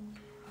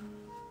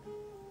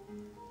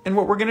 And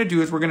what we're going to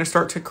do is we're going to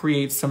start to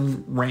create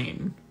some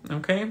rain.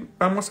 Okay?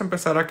 Vamos a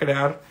empezar a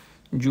crear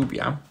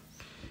lluvia.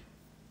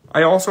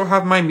 I also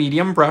have my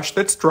medium brush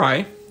that's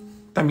dry.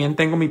 También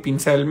tengo mi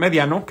pincel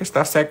mediano que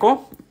está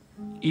seco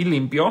y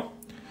limpio.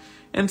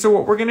 And so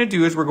what we're going to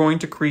do is we're going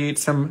to create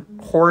some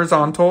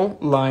horizontal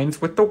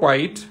lines with the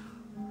white.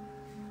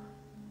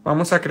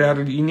 Vamos a crear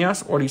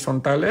líneas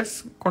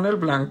horizontales con el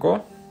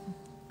blanco.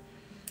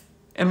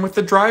 And with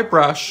the dry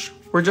brush,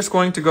 we're just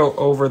going to go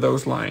over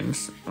those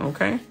lines,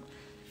 okay?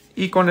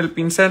 Y con el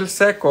pincel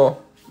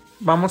seco,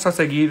 vamos a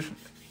seguir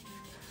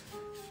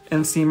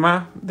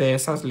encima de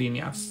esas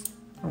líneas.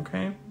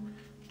 Okay,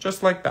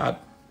 just like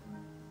that.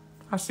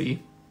 Así.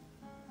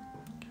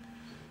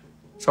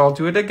 So I'll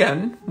do it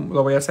again.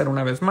 Lo voy a hacer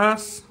una vez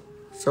más.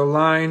 So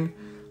line,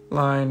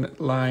 line,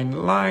 line,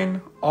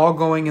 line, all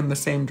going in the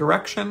same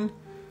direction.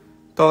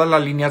 Todas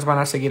las líneas van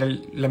a seguir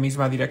la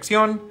misma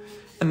dirección.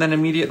 And then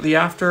immediately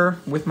after,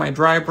 with my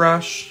dry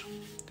brush,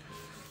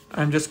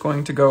 I'm just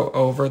going to go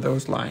over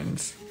those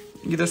lines.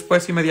 Y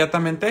después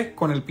inmediatamente,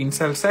 con el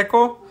pincel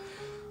seco,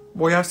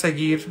 voy a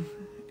seguir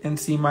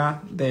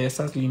encima de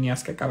esas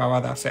líneas que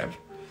acababa de hacer.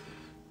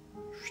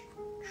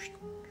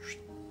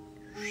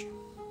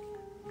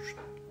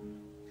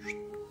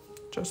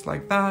 Just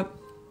like that.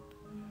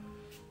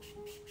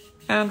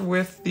 And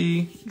with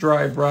the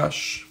dry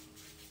brush,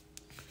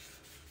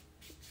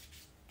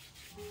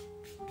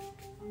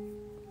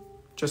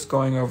 just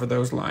going over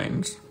those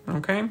lines,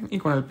 okay? Y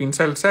con el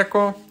pincel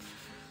seco,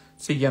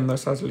 siguiendo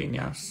esas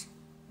líneas.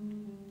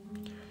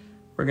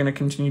 We're going to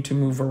continue to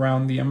move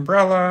around the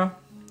umbrella.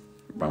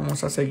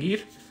 Vamos a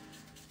seguir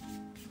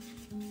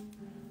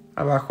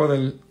abajo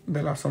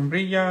de la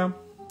sombrilla.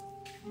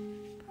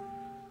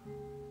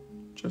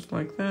 Just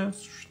like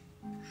this.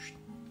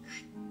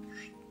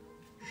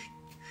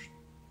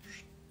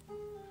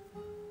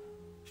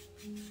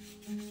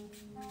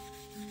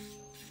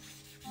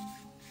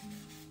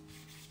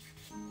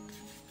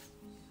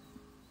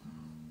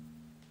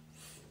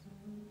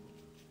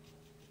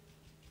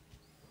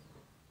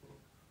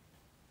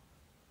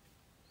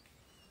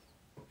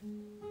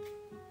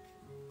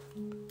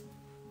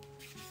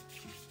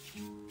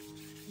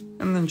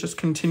 And then just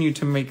continue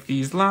to make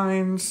these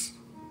lines.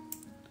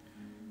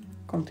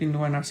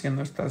 Continúen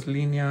haciendo estas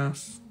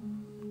líneas.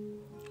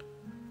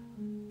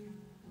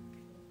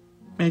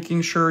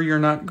 Making sure you're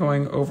not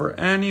going over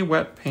any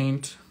wet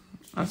paint.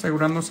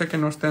 Asegurándose que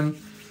no estén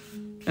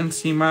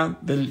encima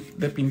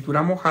de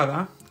pintura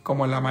mojada,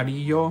 como el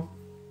amarillo.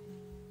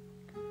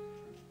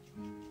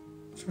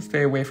 So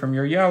stay away from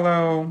your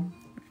yellow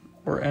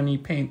or any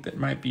paint that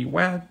might be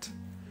wet.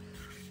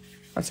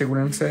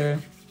 Asegúrense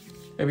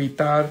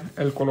evitar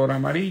el color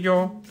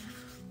amarillo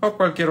o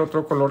cualquier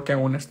otro color que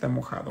aún esté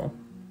mojado.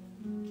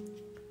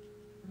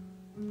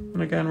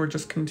 And again, we're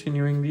just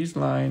continuing these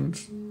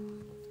lines.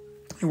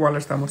 Igual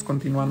estamos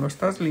continuando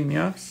estas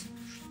líneas.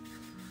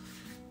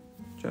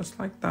 Just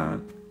like that.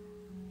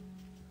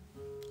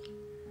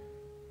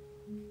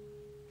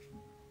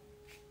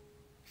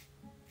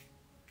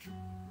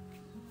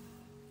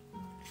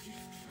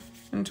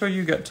 Until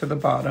you get to the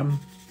bottom.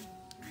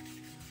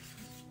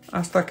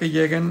 Hasta que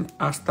lleguen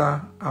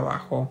hasta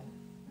abajo.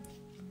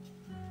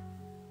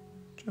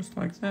 Just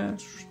like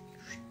this.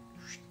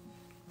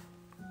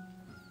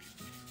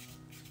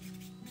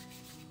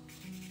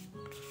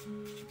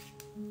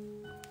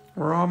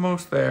 We're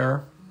almost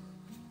there.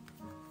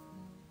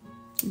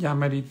 Ya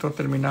merito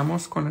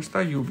terminamos con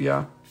esta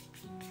lluvia.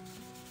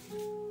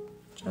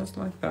 Just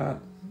like that.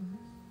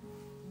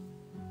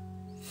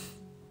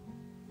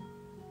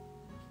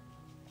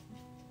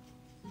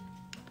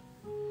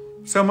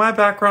 So my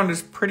background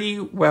is pretty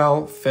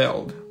well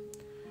filled.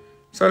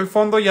 So el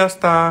fondo ya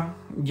está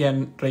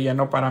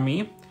relleno para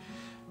mí.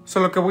 So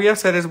lo que voy a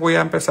hacer es voy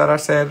a empezar a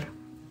hacer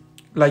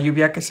la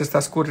lluvia que se está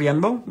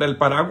escurriendo del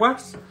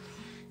paraguas.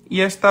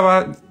 Y esta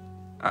va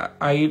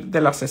a ir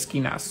de las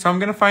esquinas. So I'm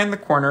going to find the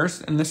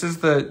corners. And this is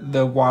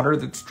the water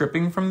that's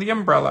dripping from the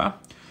umbrella.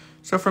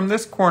 So from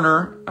this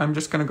corner, I'm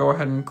just going to go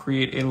ahead and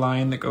create a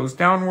line that goes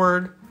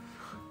downward.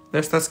 De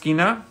esta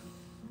esquina,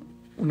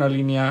 una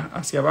línea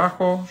hacia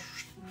abajo.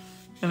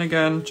 And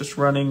again, just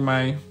running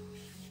my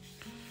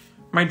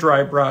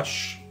dry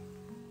brush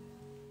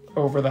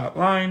over that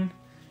line.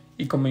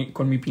 Y con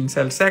mi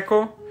pincel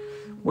seco,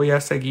 voy a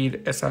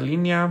seguir esa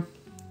línea.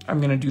 I'm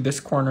going to do this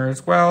corner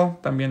as well.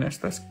 También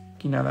esta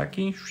esquina de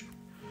aquí.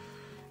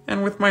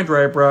 And with my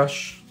dry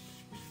brush,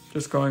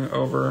 just going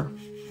over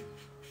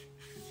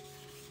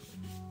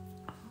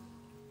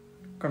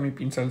con mi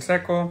pincel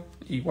seco.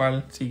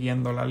 Igual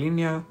siguiendo la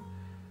línea.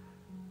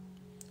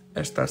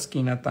 Esta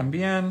esquina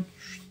también.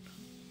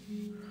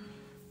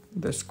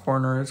 This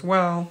corner as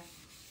well.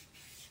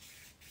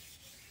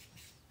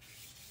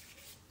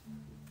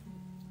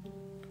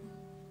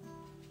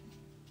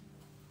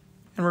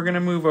 And we're going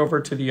to move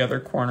over to the other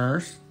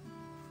corners.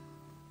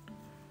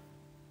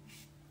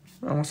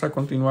 Vamos a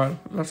continuar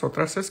las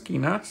otras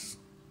esquinas.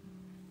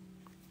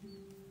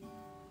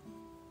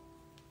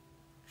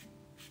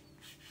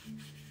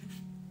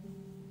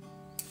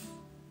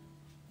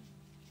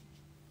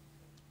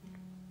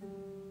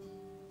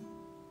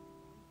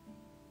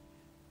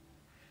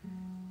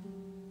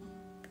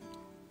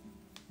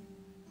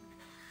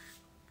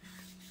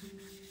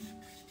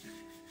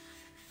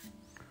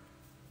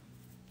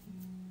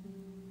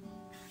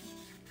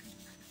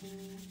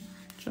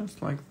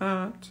 Just like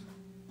that.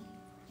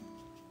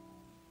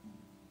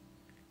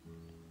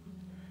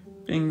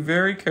 Being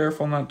very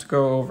careful not to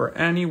go over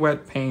any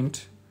wet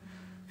paint.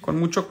 Con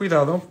mucho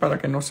cuidado para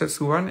que no se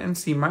suban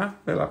encima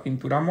de la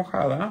pintura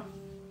mojada.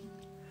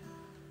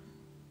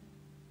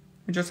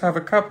 We just have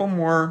a couple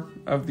more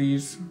of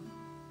these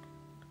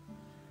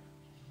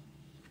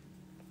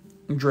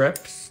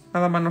drips.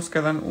 Nada más nos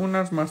quedan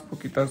unas más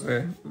poquitas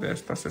de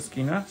estas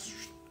esquinas.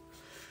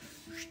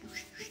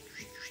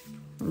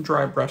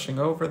 Dry brushing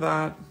over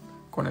that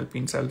con el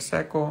pincel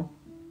seco.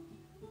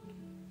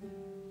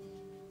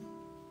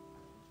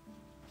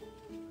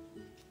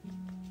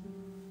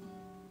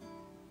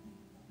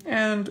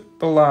 And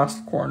the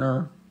last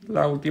corner,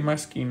 la última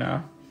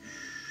esquina.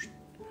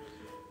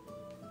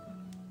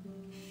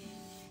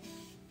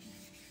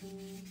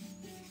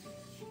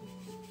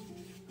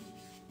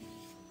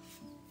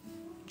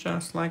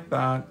 Just like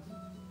that.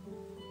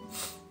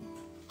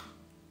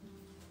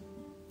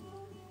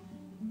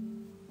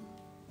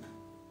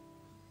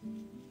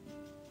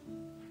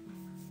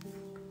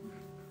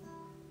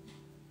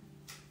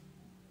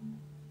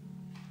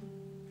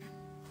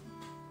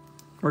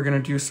 We're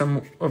going to do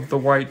some of the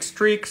white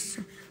streaks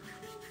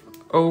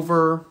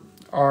over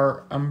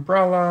our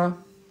umbrella.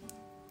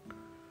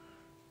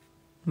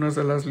 Unas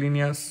de las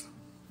líneas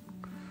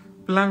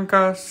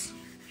blancas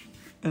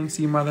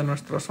encima de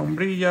nuestra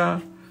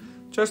sombrilla.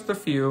 Just a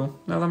few,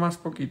 nada más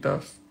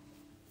poquitas.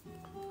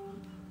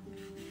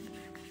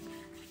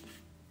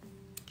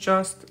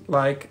 Just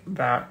like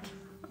that.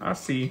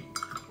 Así.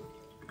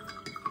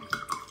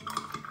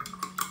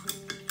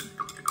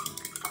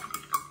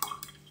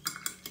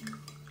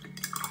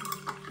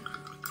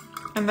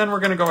 And then we're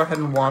going to go ahead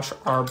and wash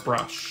our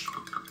brush.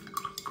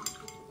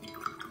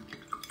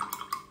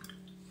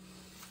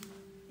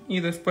 Y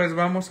después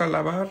vamos a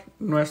lavar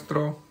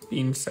nuestro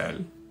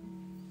pincel.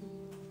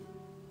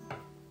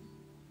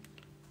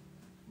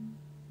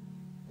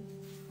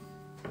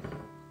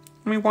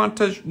 We want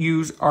to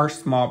use our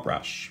small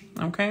brush,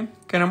 okay?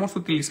 Queremos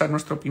utilizar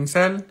nuestro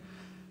pincel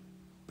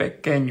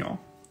pequeño.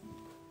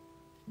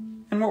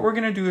 And what we're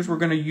going to do is we're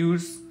going to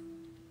use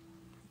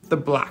the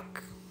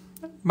black.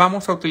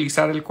 Vamos a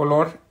utilizar el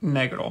color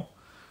negro.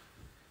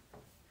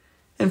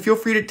 And feel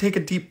free to take a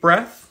deep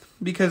breath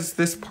because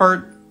this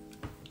part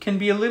can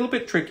be a little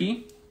bit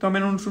tricky.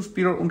 Tomen un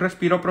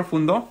respiro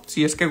profundo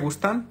si es que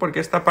gustan,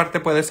 porque esta parte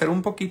puede ser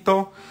un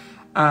poquito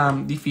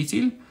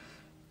difícil.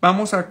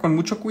 Vamos a, con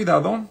mucho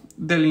cuidado,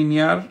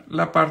 delinear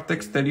la parte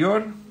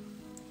exterior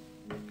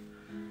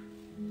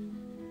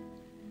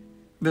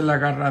de la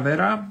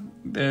agarradera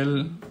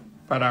del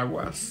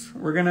paraguas.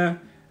 We're gonna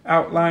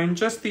outline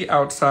just the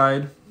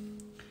outside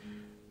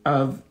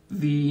of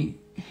the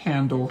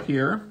handle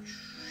here,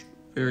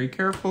 very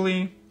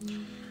carefully.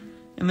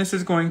 And this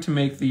is going to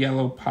make the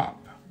yellow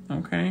pop,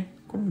 okay?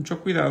 Con mucho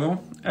cuidado.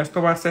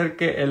 Esto va a hacer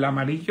que el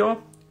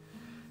amarillo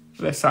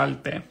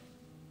resalte.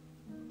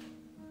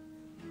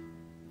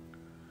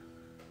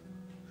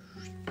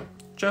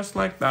 Just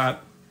like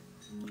that,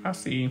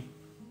 así.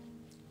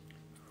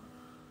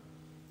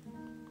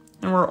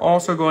 And we're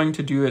also going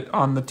to do it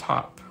on the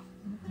top.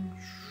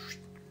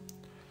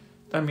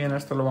 También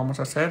esto lo vamos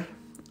a hacer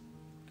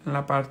en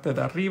la parte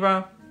de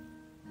arriba.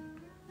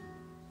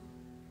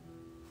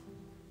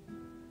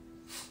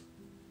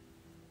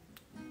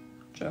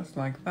 Just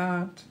like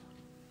that.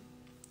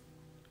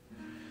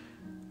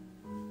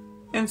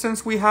 And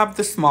since we have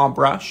the small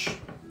brush,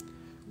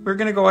 we're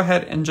going to go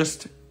ahead and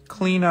just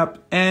clean up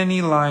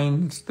any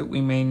lines that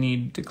we may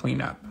need to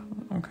clean up,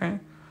 okay?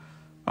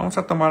 Vamos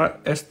a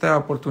tomar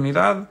esta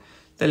oportunidad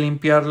de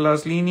limpiar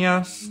las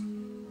líneas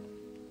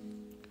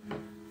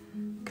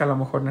que a lo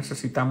mejor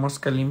necesitamos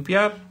que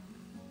limpiar.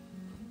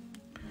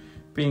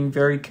 Being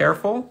very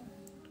careful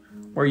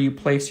where you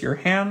place your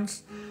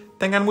hands.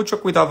 Tengan mucho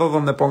cuidado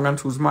donde pongan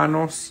sus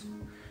manos,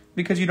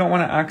 because you don't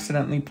want to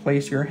accidentally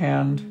place your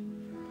hand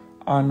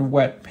on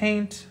wet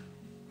paint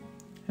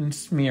and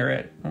smear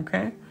it,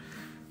 okay?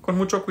 Con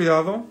mucho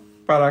cuidado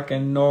para que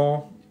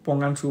no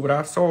pongan su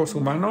brazo o su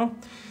mano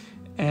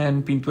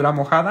en pintura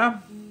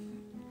mojada,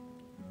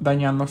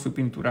 dañando su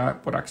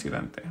pintura por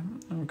accidente,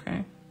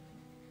 okay?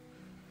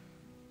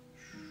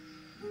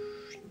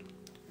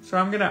 So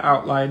I'm going to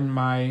outline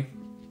my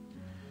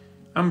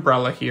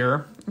umbrella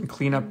here and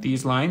clean up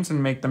these lines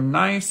and make them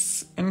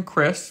nice and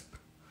crisp.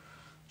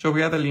 Yo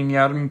voy a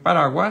delinear mi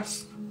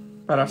paraguas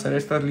para hacer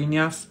estas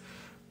líneas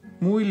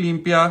muy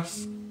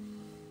limpias.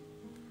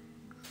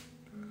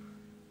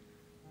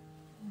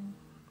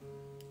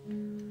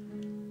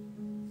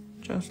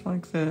 Just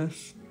like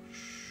this.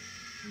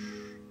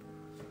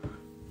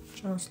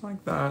 Just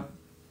like that.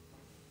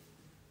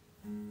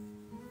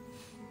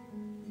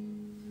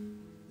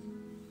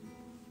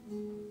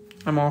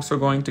 I'm also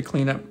going to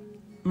clean up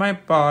my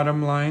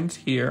bottom lines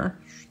here.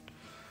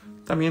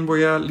 También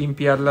voy a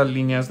limpiar las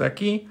líneas de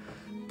aquí,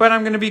 but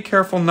I'm going to be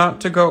careful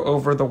not to go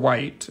over the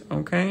white,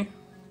 okay?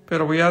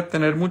 Pero voy a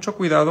tener mucho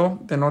cuidado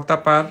de no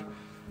tapar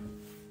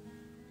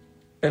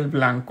el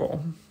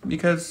blanco,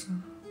 because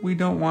we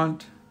don't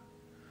want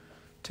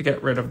to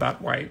get rid of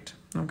that white,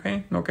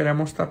 okay? No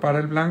queremos tapar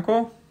el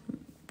blanco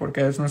porque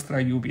es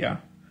nuestra lluvia.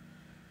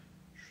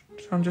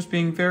 So I'm just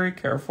being very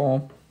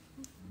careful.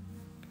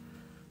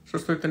 So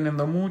estoy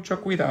teniendo mucho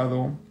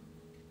cuidado.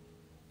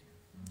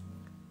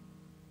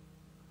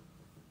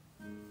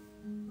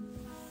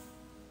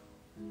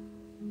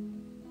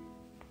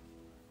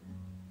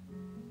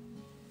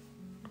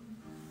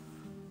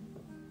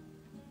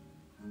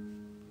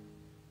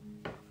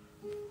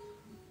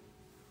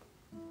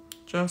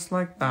 Just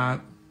like that.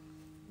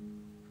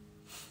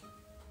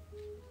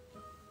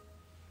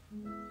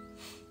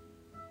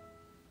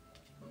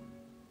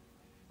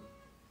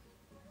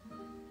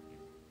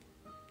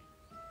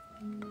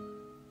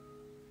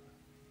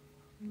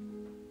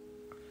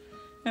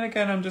 And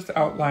again, I'm just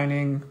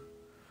outlining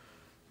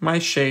my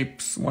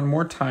shapes one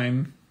more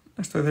time.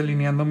 Estoy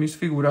delineando mis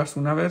figuras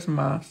una vez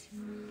más,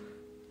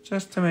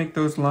 just to make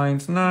those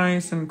lines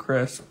nice and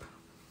crisp.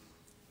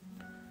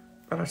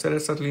 Para hacer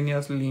esas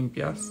líneas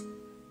limpias.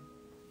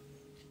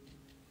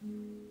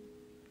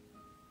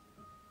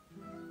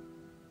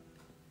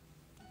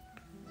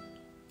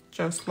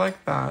 Just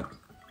like that.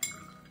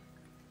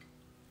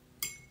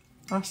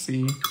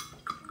 Así.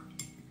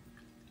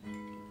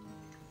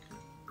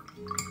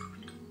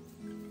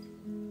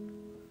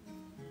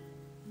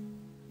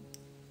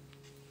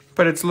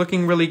 But it's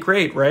looking really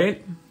great,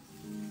 right?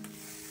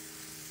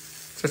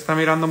 Se está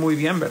mirando muy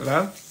bien,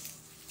 ¿verdad?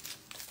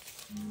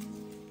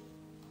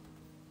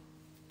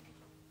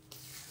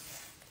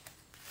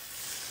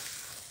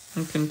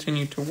 And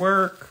continue to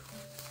work.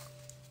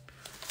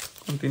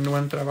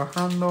 Continúen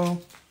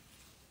trabajando.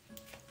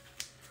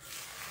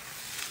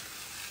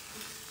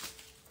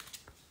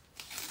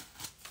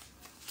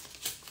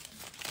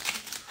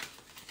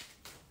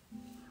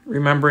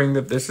 Remembering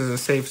that this is a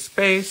safe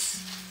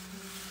space.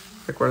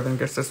 Recuerden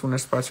que este es un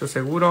espacio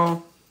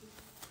seguro.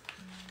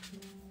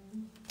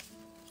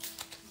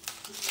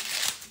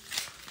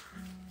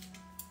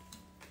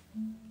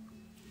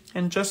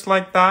 And just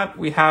like that,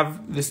 we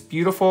have this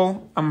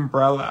beautiful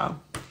umbrella.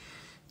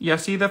 Y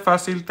así de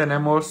fácil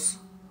tenemos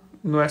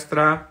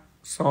nuestra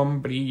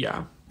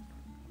sombrilla.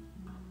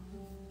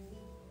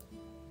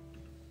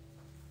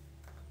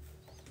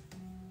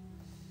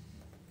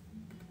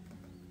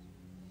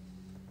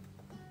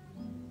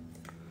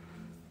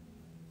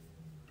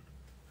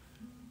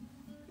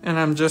 And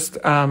I'm just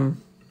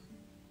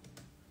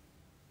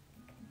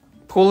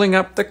pulling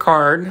up the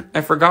card.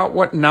 I forgot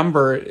what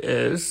number it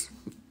is.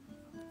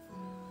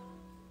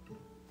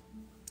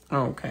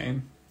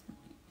 Okay.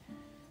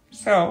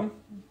 So,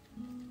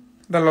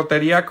 the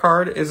Loteria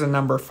card is a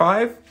number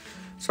 5.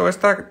 So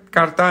esta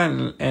carta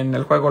en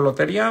el juego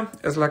lotería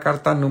es la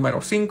carta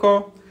número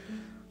 5.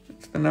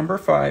 It's the number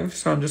 5.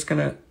 So I'm just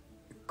going to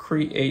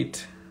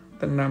create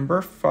the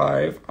number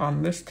 5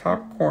 on this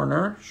top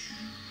corner.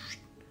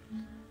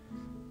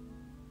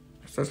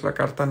 Esta es la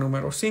carta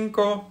número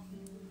 5.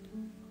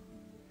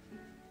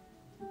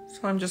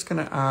 So I'm just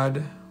going to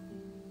add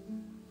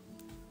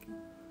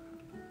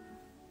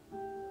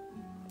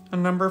a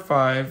number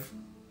 5.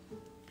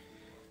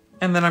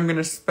 And then I'm going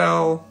to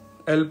spell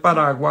el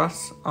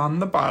paraguas on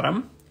the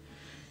bottom.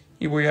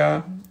 Y voy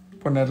a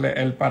ponerle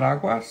el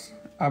paraguas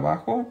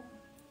abajo.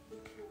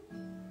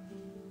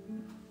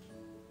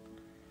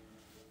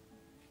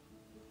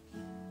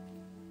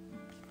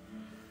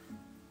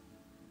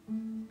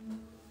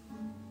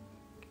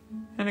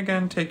 And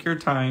again, take your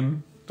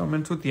time.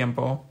 Tomen su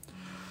tiempo.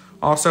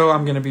 Also,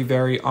 I'm going to be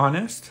very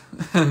honest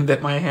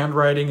that my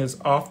handwriting is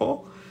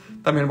awful.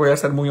 También voy a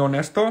ser muy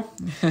honesto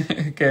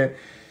que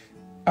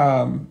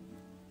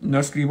no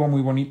escribo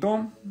muy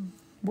bonito.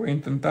 Voy a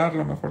intentar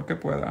lo mejor que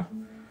pueda.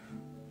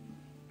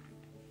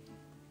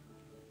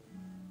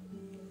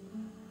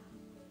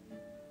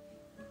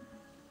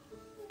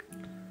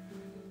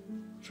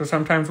 So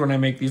sometimes when I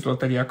make these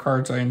loteria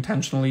cards, I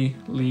intentionally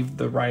leave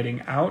the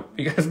writing out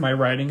because my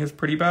writing is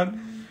pretty bad.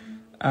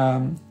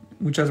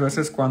 Muchas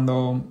veces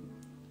cuando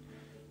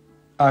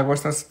hago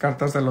estas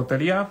cartas de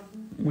lotería,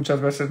 muchas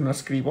veces no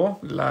escribo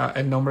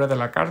el nombre de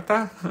la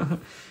carta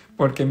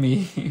porque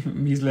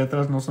mis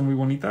letras no son muy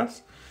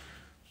bonitas.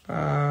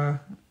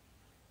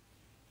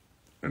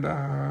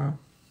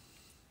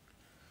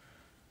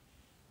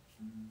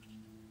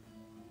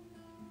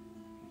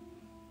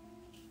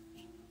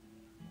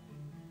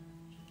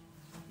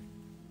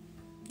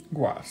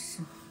 Guas.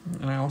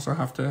 And I also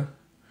have to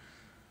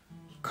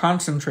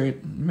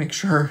concentrate, make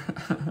sure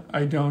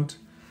I don't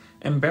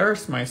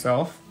embarrass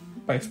myself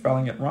by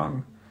spelling it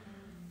wrong.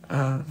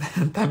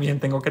 También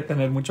tengo que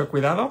tener mucho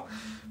cuidado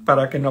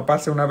para que no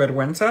pase una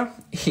vergüenza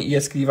y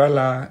escriba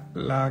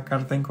la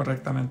carta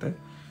incorrectamente.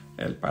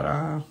 El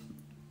para...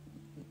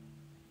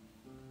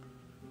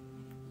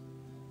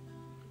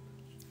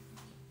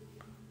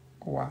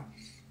 Guas.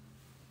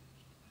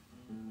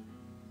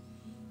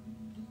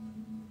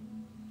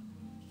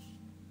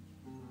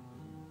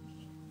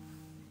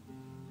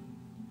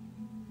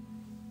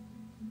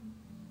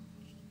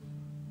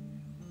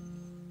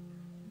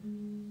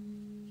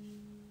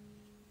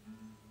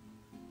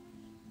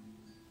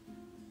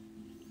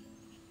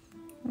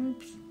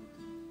 Oops.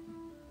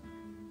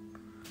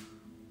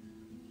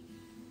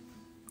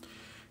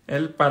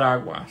 El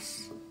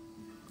paraguas.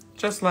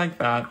 Just like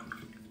that.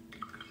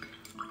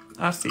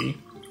 Así.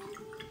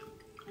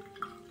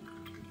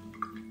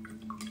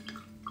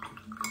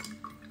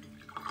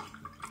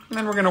 And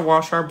then we're going to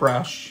wash our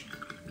brush.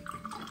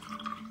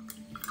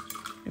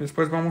 Y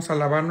después vamos a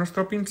lavar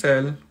nuestro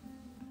pincel,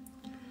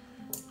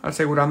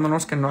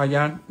 asegurándonos que no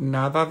haya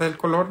nada del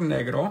color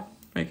negro,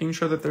 making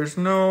sure that there's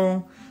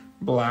no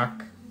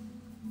black.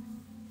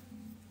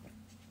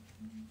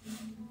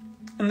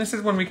 And this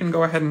is when we can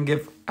go ahead and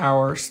give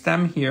our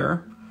stem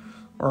here,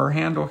 or our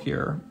handle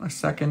here, a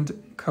second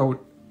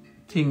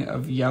coating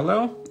of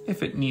yellow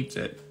if it needs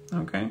it,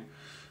 okay?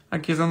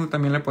 Aquí es donde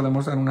también le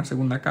podemos dar una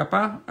segunda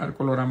capa al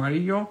color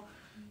amarillo,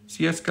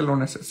 si es que lo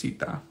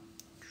necesita.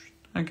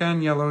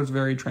 Again, yellow is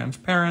very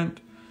transparent.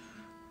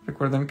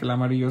 Recuerden que el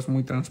amarillo es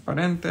muy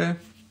transparente.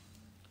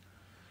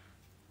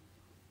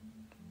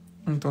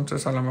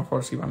 Entonces a lo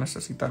mejor sí va a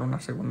necesitar una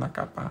segunda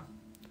capa.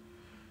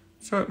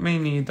 So it may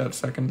need that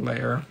second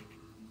layer.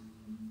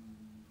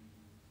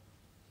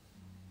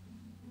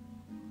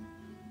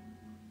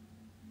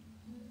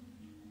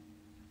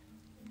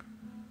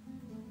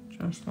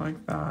 Just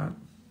like that.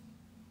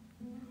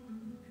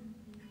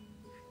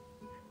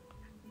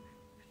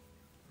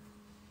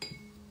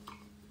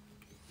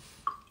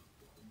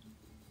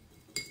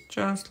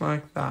 Just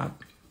like that.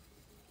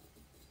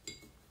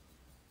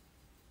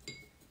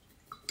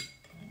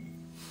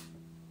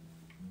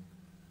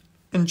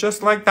 And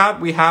just like that,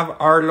 we have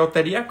our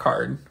lotería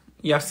card.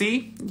 Y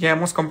así ya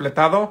hemos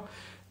completado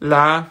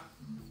la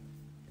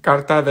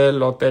carta de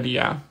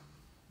lotería.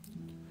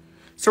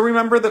 So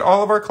remember that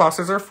all of our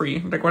classes are free.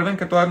 Recuerden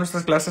que todas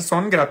nuestras clases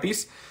son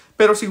gratis.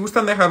 Pero si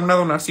gustan dejar una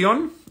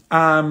donación,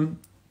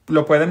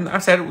 lo pueden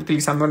hacer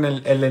utilizando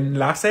el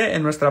enlace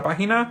en nuestra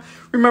página.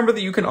 Remember that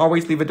you can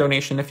always leave a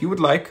donation if you would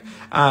like,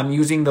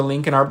 using the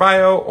link in our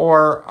bio,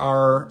 or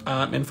our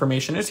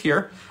information is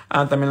here.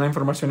 También la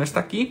información está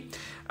aquí.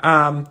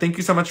 Thank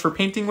you so much for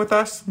painting with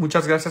us.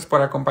 Muchas gracias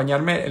por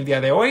acompañarme el día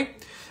de hoy.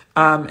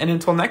 And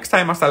until next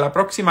time, hasta la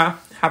próxima.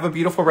 Have a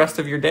beautiful rest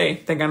of your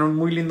day. Tengan un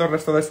muy lindo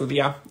resto de su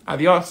día.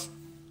 Adiós.